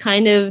style has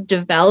kind of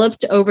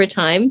developed over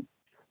time,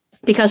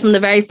 because from the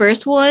very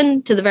first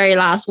one to the very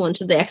last one,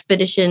 to the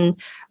expedition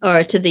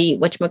or to the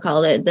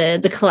whatchamacallit,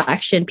 the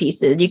collection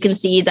pieces, you can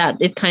see that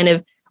it kind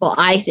of, well,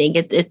 I think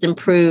it's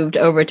improved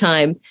over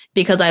time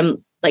because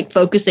I'm like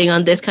focusing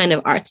on this kind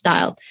of art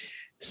style.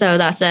 So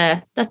that's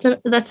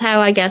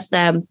how I guess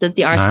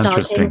the art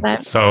style came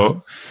about.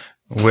 So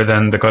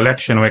within the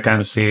collection, we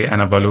can see an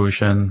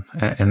evolution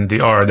in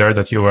the order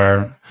that you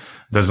were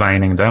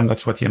designing them.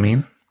 That's what you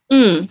mean?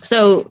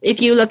 So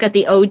if you look at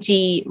the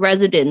OG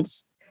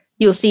Residence,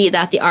 you'll see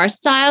that the art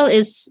style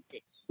is,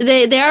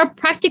 they are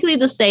practically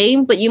the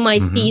same, but you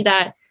might see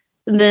that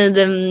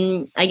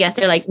the I guess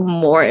they're like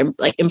more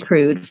like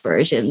improved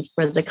versions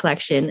for the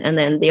collection. And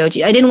then the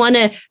OG, I didn't want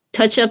to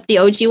touch up the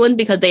OG one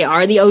because they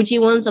are the OG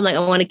ones. I'm like,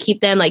 I want to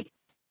keep them like,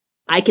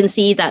 I can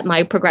see that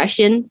my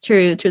progression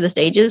through the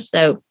stages.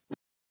 So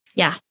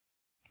yeah.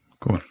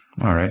 Cool.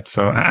 All right.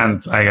 So,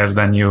 and I guess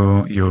then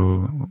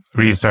you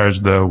research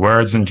the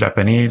words in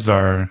Japanese,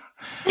 or?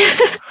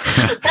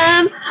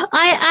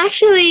 I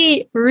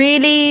actually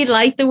really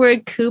like the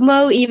word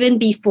Kumo even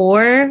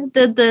before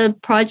the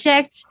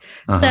project.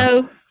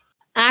 So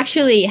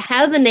actually,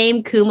 how the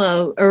name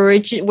Kumo where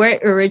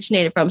it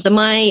originated from. So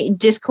my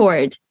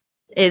Discord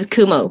is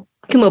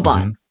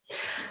Kumobot,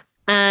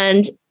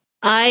 and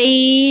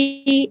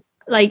I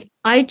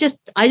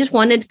just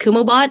wanted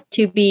Kumobot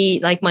to be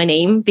like my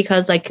name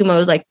because like Kumo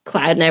is like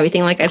cloud and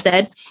everything, like I've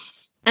said.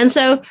 And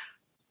so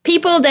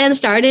people then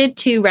started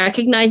to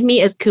recognize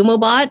me as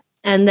Kumobot.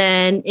 And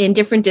then in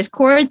different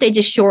Discord, they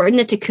just shorten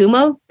it to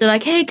Kumo. They're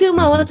like, hey,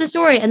 Kumo, what's the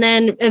story? And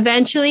then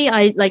eventually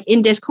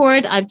in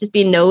Discord, I've just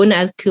been known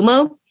as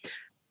Kumo.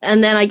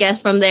 And then I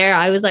guess from there,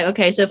 I was like,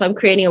 okay, so if I'm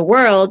creating a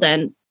world,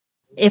 and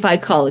if I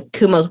call it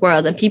Kumo's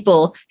World, then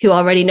people who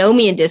already know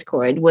me in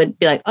Discord would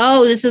be like,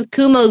 oh, this is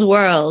Kumo's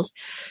World.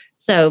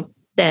 So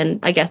then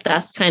I guess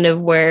that's kind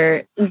of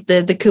where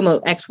the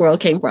Kumo X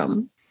World came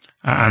from.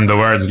 And the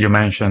words you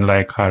mentioned,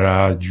 like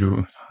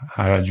Harajuki,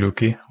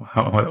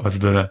 what's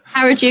the...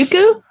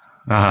 Harajuku?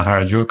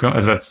 Harajuku.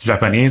 Is that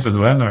Japanese as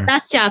well? Or?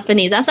 That's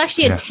Japanese. That's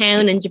actually a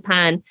town in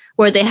Japan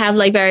where they have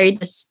like very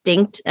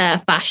distinct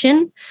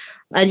fashion.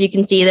 As you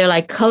can see, they're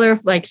like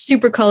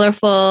super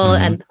colorful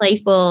and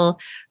playful.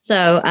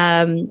 So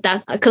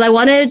that's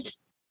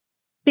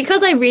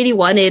because I really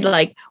wanted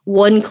like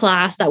one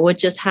class that would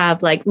just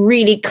have like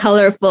really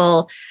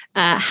colorful,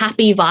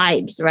 happy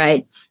vibes,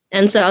 right?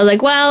 And so I was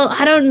like, well,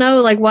 I don't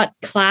know, like what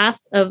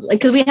class of, like,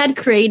 because we had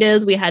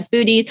creatives, we had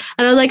foodies,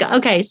 and I was like,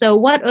 okay, so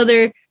what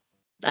other,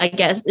 I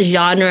guess,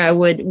 genre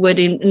would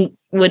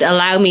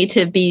allow me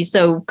to be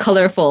so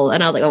colorful?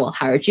 And I was like, oh, well,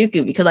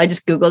 Harajuku, because I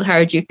just Googled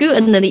Harajuku,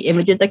 and then the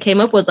images that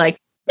came up was like,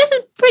 this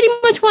is pretty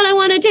much what I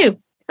want to do.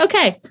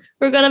 Okay,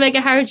 we're gonna make a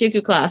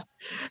Harajuku class,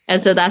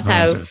 and so that's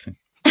how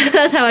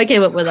I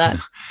came up with that.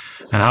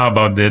 And how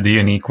about the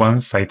unique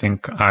ones? I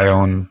think I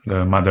own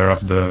the Mother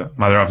of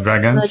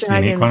Dragons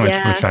unique one,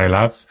 which I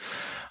love.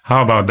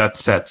 How about that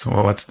set?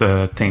 What's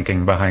the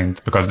thinking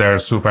behind? Because they're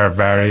super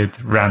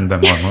varied,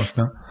 random almost.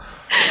 No?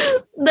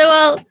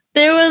 Well,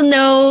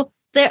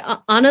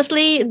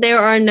 honestly, there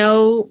are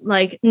no,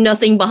 like,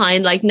 nothing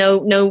behind, like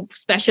no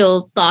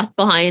special thought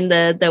behind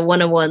the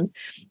one-on-ones.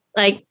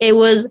 Like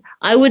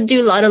I would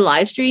do a lot of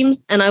live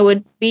streams and I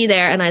would be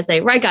there and I'd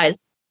say, right, guys,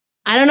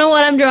 I don't know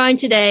what I'm drawing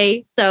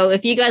today. So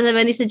if you guys have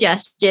any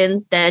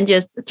suggestions, then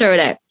just throw it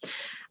out.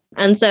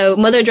 And so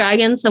Mother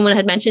Dragon, someone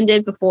had mentioned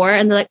it before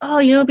and they're like, oh,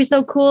 it'd be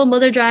so cool,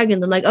 Mother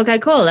Dragon. I'm like, okay,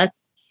 cool.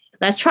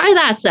 Let's try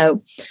that.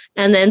 So,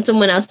 and then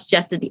someone else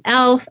suggested the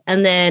elf.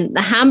 And then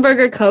the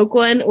hamburger Coke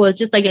one was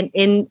just like a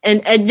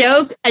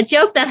joke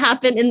that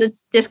happened in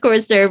this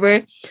Discord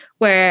server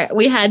where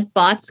we had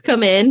bots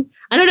come in.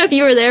 I don't know if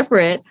you were there for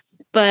it,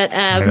 but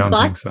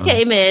bots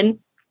came in.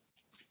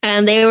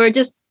 And they were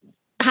just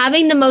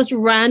having the most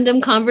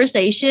random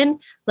conversation,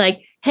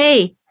 like,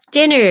 hey,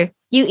 dinner,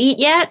 you eat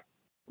yet?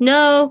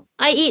 No,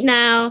 I eat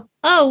now.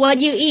 Oh, what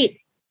you eat?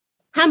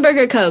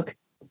 Hamburger Coke.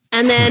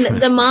 And then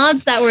the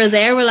mods that were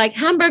there were like,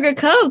 hamburger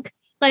Coke?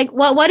 Like,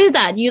 what is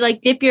that? You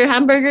like dip your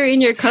hamburger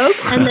in your Coke?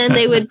 And then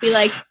they would be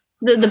like,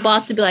 the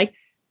bot would be like,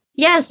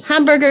 yes,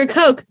 hamburger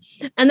Coke.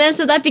 And then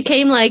so that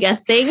became like a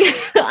thing.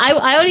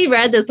 I only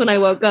read this when I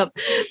woke up.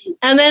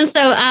 And then so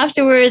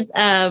afterwards,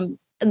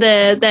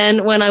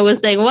 then when I was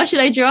saying, what should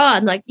I draw?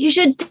 I'm like, you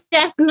should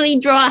definitely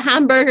draw a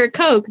hamburger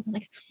Coke. I was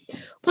like,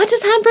 what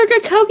does hamburger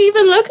Coke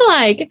even look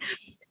like?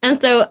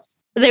 And so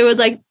there was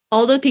like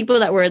all the people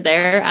that were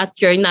there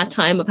during that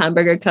time of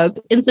hamburger Coke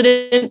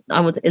incident,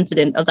 almost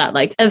incident of that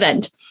like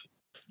event.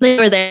 They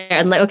were there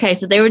and like, okay,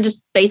 so they were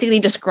just basically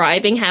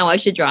describing how I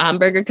should draw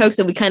hamburger Coke.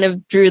 So we kind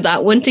of drew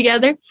that one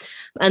together.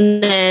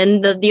 And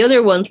then the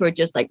other ones were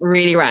just like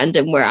really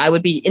random, where I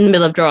would be in the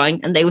middle of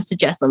drawing and they would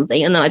suggest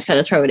something and then I'd kind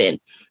of throw it in.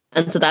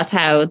 And so that's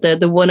how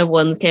the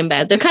one-of-ones came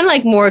about. They're kind of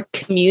like more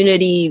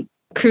community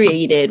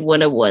created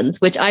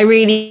one-of-ones, which I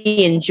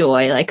really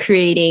enjoy, like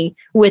creating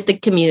with the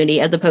community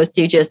as opposed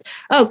to just,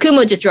 oh,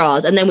 Kumo just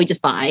draws and then we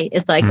just buy.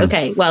 It's like,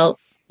 okay, well,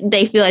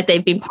 they feel like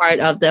they've been part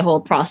of the whole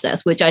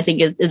process, which I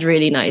think is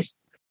really nice.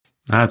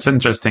 It's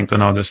interesting to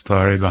know the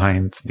story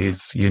behind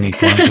these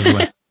unique ones as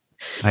well.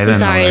 I'm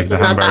sorry, it's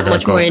not that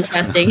much more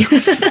interesting.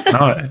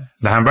 No,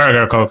 the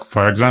hamburger Coke,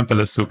 for example,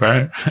 is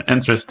super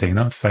interesting.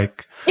 No, it's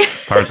like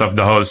part of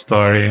the whole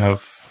story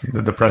of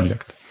the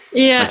project.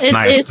 Yeah, it's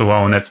nice to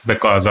own it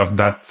because of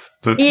that.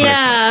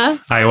 Yeah,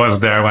 like, I was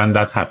there when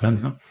that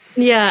happened. No?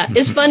 Yeah,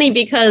 it's funny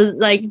because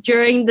like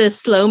during the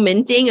slow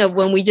minting of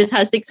when we just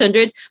had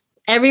 600,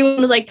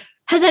 everyone was like,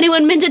 has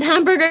anyone minted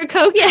hamburger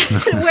Coke yet?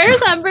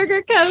 Where's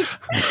hamburger Coke?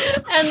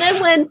 And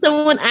then when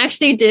someone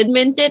actually did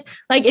mint it,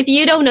 like if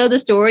you don't know the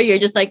story, you're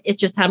just like, it's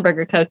just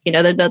hamburger Coke,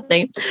 there's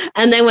nothing.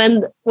 And then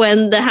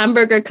when the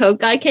hamburger Coke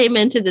guy came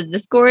into the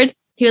Discord,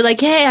 he was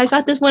like, hey, I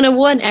got this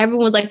 101.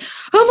 Everyone was like,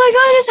 oh my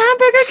God, it's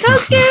hamburger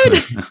Coke,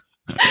 dude.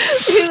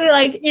 Who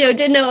like,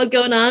 didn't know what was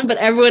going on, but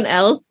everyone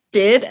else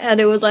did. And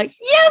it was like,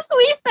 yes,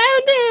 we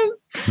found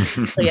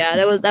him. So yeah,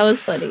 that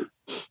was funny.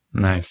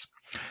 Nice.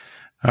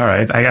 All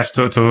right. I guess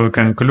to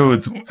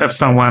conclude, if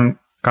someone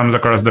comes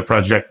across the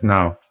project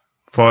now,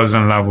 falls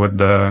in love with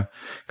the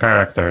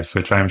characters,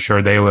 which I'm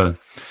sure they will,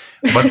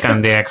 what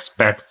can they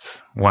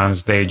expect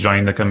once they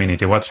join the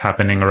community? What's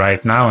happening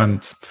right now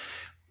and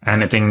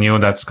anything new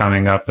that's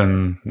coming up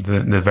in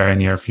the very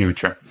near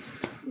future?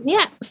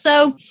 Yeah.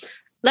 So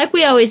like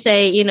we always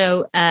say,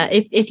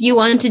 if you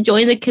want to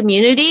join the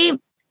community,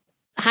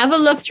 have a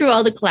look through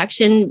all the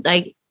collection.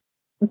 Like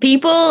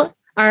people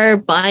are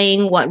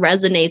buying what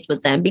resonates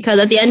with them, because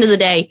at the end of the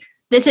day,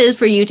 this is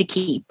for you to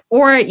keep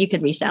or you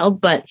can resell.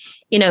 But,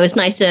 it's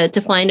nice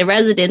to find a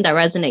resident that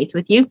resonates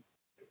with you.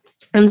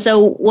 And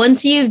so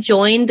once you've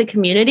joined the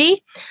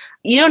community,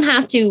 you don't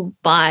have to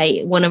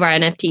buy one of our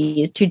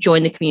NFTs to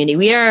join the community.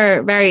 We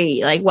are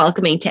very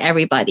welcoming to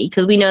everybody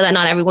because we know that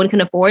not everyone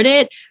can afford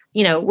it.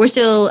 We're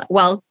still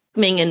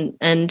welcoming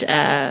and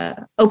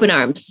open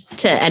arms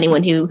to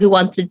anyone who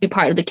wants to be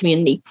part of the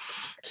community.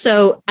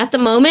 So at the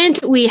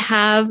moment, we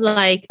have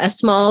a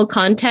small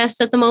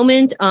contest at the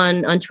moment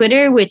on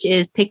Twitter, which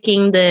is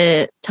picking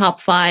the top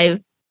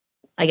 5,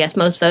 I guess,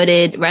 most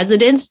voted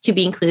residents to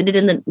be included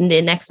in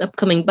the next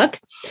upcoming book.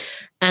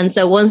 And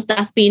so once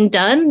that's been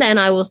done, then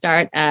I will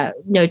start,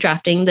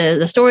 drafting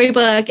the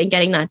storybook and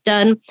getting that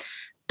done.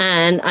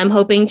 And I'm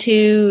hoping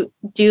to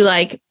do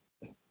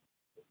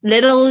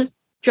little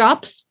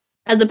drops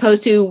as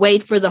opposed to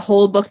wait for the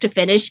whole book to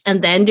finish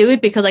and then do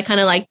it, because I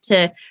kind of like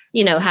to,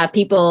 have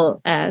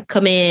people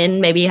come in,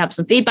 maybe have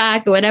some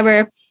feedback or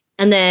whatever.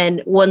 And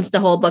then once the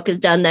whole book is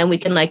done, then we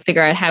can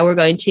figure out how we're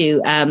going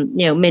to,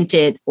 mint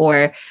it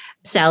or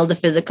sell the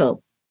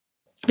physical,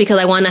 because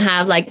I want to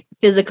have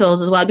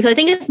physicals as well, because I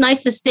think it's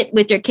nice to sit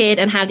with your kid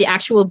and have the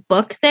actual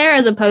book there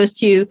as opposed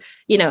to,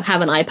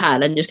 have an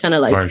iPad and just kind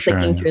of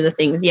flicking through the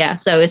things. Yeah.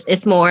 So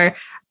it's more,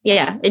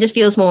 it just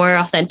feels more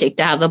authentic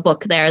to have a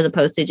book there as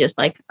opposed to just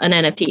an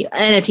NFT.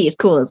 An NFT is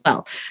cool as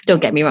well.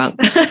 Don't get me wrong.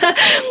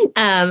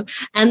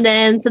 And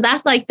then, so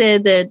that's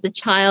the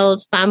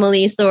child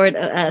family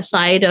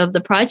side of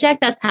the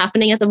project that's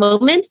happening at the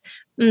moment.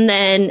 And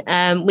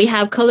then we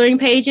have coloring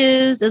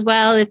pages as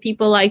well. If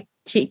people like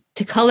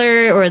to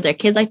color or their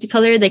kid like to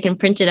color, they can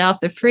print it off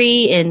for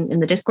free in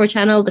the Discord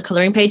channel, the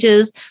coloring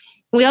pages.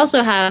 We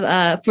also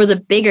have for the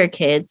bigger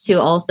kids who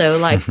also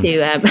like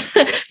to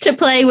to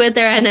play with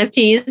their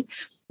NFTs.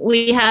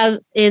 We have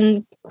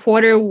in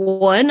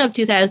Q1 of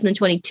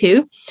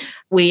 2022,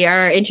 we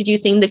are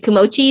introducing the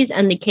Kumochis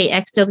and the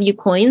KXW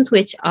coins,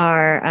 which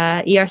are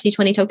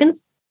ERC20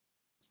 tokens.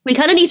 We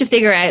kind of need to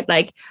figure out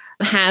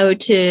how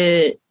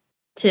to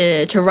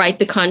write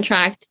the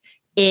contract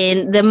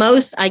in the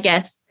most, I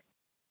guess,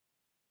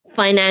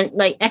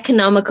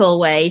 economical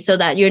way, so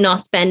that you're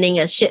not spending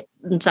a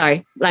load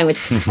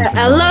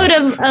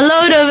of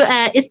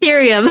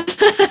Ethereum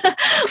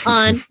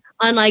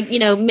like,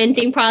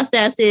 minting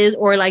processes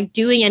or like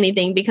doing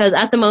anything, because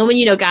at the moment,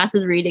 gas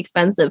is really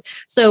expensive.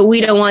 So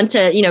we don't want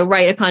to,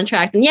 write a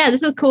contract and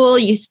this is cool,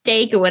 you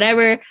stake or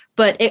whatever,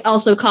 but it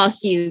also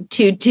costs you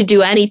to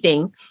do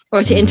anything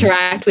or to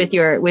interact with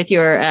your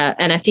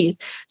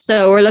NFTs.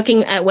 So we're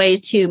looking at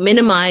ways to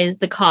minimize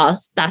the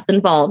cost that's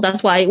involved.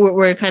 That's why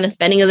we're kind of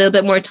spending a little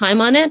bit more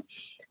time on it,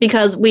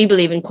 because we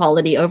believe in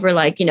quality over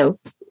like,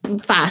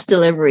 fast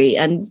delivery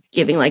and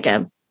giving like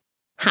a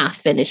half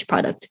finished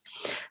product.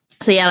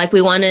 So like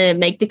we want to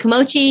make the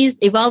Kumochis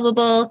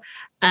evolvable,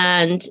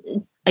 and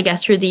I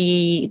guess through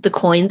the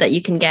coins that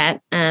you can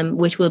get,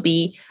 which will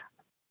be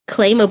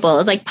claimable.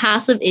 It's like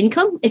passive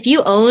income. If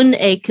you own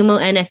a Kumo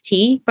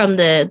NFT from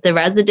the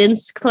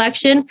residence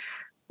collection,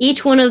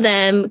 each one of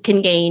them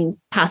can gain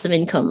passive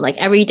income. Like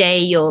every day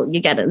you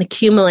get an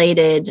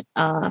accumulated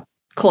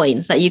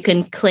coins that you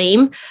can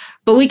claim.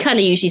 But we kind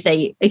of usually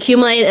say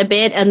accumulate a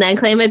bit and then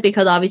claim it,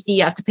 because obviously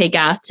you have to pay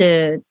gas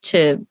to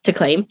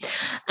claim.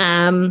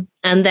 And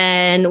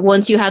then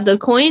once you have the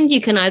coins, you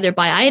can either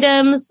buy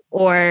items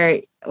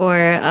or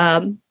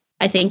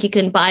I think you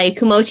can buy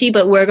Kumochi,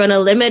 but we're going to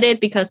limit it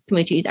because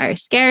Kumochis are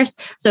scarce.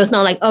 So it's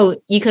not like,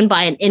 you can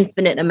buy an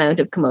infinite amount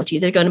of Kumochi.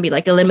 There's going to be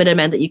like a limited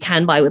amount that you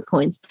can buy with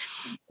coins.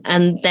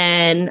 And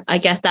then I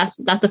guess that's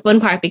the fun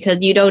part, because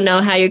you don't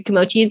know how your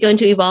Kumochi is going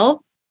to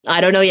evolve. I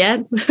don't know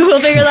yet.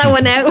 We'll figure that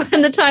one out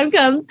when the time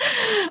comes.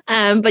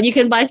 But you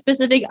can buy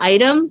specific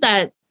items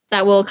that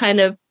will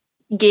kind of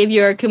give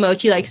your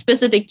Kumochi like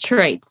specific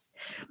traits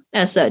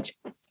as such.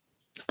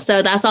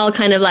 So that's all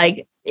kind of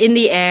like in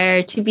the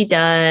air to be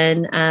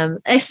done. I'm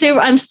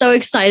so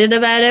excited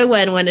about it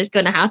when it's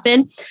going to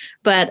happen.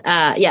 But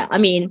I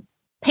mean,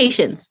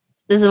 patience.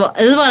 This is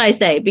what I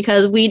say,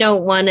 because we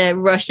don't want to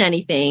rush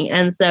anything.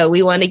 And so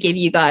we want to give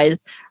you guys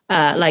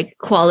like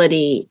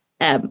quality,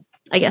 I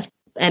guess,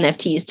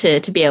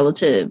 NFTs to be able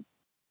to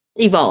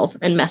evolve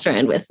and mess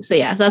around with. So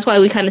that's why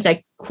we kind of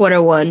said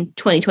Q1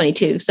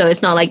 2022. So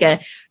it's not like a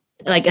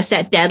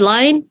set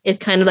deadline. It's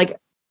kind of like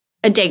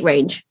a date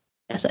range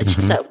as such.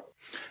 So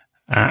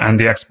and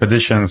the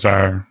expeditions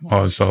are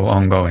also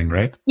ongoing,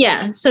 right?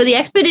 Yeah. So the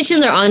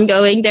expeditions are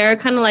ongoing. They're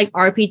kind of like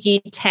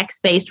RPG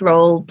text-based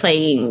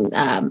role-playing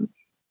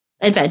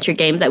adventure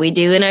games that we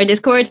do in our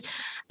Discord.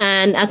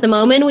 And at the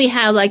moment, we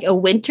have like a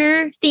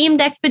winter-themed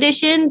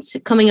expedition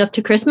coming up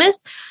to Christmas.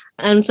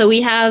 And so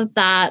we have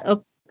that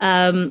up.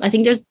 I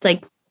think there's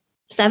like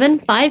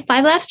five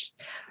left.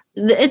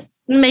 It's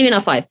maybe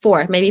not 5,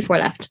 4, maybe 4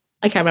 left.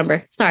 I can't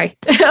remember. Sorry.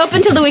 Up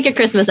until the week of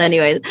Christmas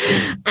anyways.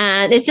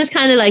 And it's just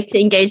kind of like to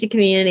engage the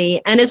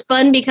community. And it's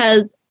fun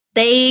because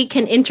they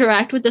can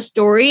interact with the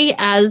story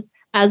as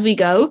we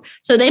go.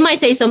 So they might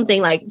say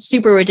something like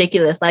super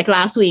ridiculous, like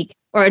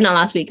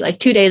like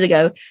 2 days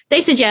ago,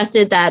 they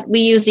suggested that we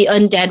use the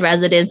undead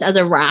residents as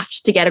a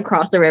raft to get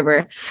across the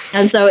river.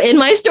 And so in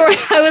my story,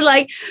 I was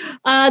like,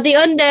 the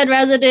undead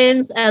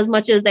residents, as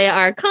much as they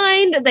are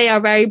kind, they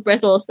are very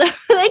brittle. So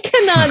they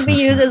cannot be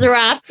used as a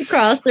raft to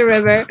cross the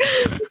river.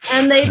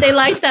 And they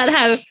like that,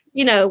 how,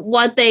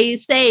 what they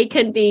say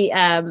can be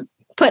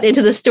put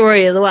into the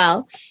story as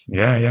well.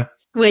 Yeah.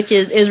 Which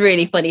is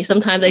really funny.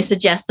 Sometimes they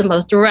suggest the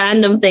most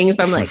random things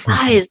from like,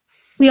 guys,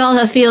 we all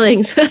have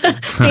feelings.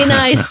 Be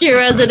nice to your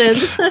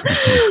residents. So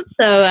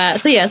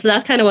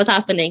that's kind of what's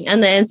happening.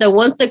 And then, so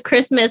once the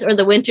Christmas or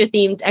the winter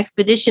themed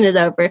expedition is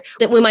over,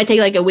 then we might take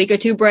like a week or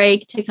two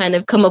break to kind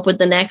of come up with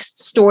the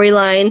next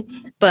storyline.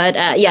 But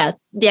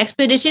the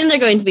expeditions are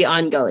going to be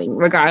ongoing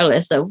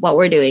regardless of what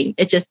we're doing.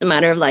 It's just a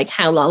matter of like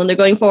how long they're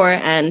going for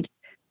and,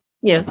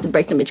 the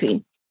break in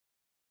between.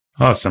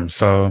 Awesome.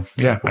 So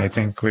I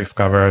think we've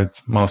covered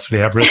mostly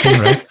everything,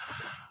 right?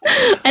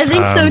 I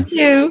think so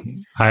too.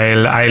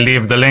 I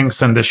leave the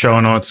links in the show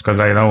notes because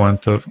I don't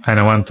want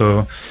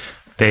to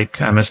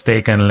take a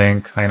mistaken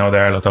link. I know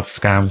there are a lot of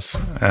scams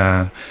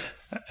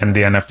in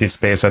the NFT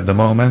space at the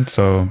moment,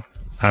 so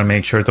I'll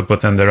make sure to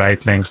put in the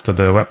right links to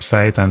the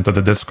website and to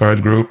the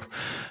Discord group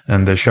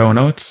in the show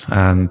notes,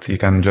 and you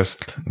can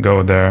just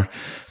go there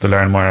to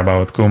learn more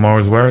about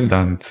Kumo's world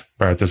and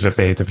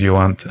participate if you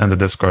want in the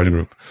Discord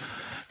group.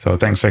 So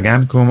thanks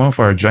again, Kumo,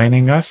 for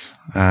joining us.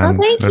 And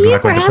thank you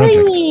for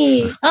having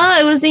me. Oh,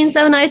 it was been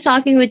so nice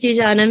talking with you,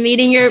 John. And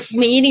meeting your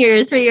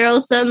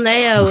 3-year-old son,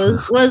 Leo,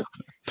 was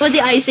the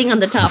icing on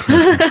the top.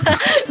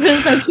 It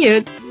was so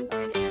cute.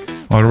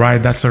 All right,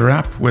 that's a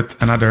wrap with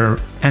another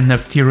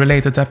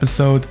NFT-related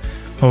episode.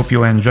 Hope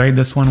you enjoyed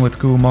this one with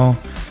Kumo.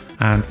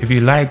 And if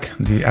you like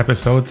the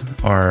episode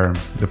or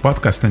the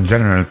podcast in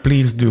general,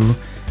 please do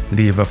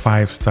leave a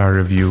 5-star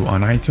review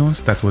on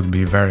iTunes. That would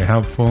be very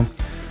helpful.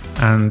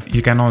 And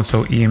you can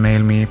also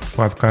email me,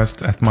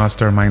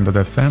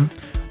 podcast@mastermind.fm,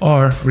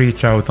 or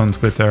reach out on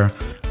Twitter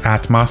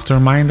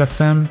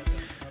 @mastermindfm,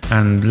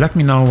 and let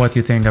me know what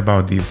you think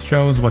about these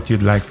shows, what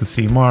you'd like to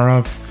see more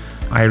of.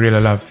 I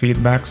really love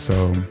feedback,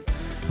 so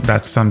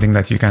that's something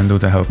that you can do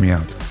to help me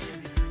out.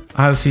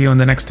 I'll see you on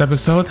the next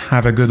episode.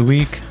 Have a good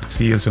week.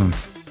 See you soon.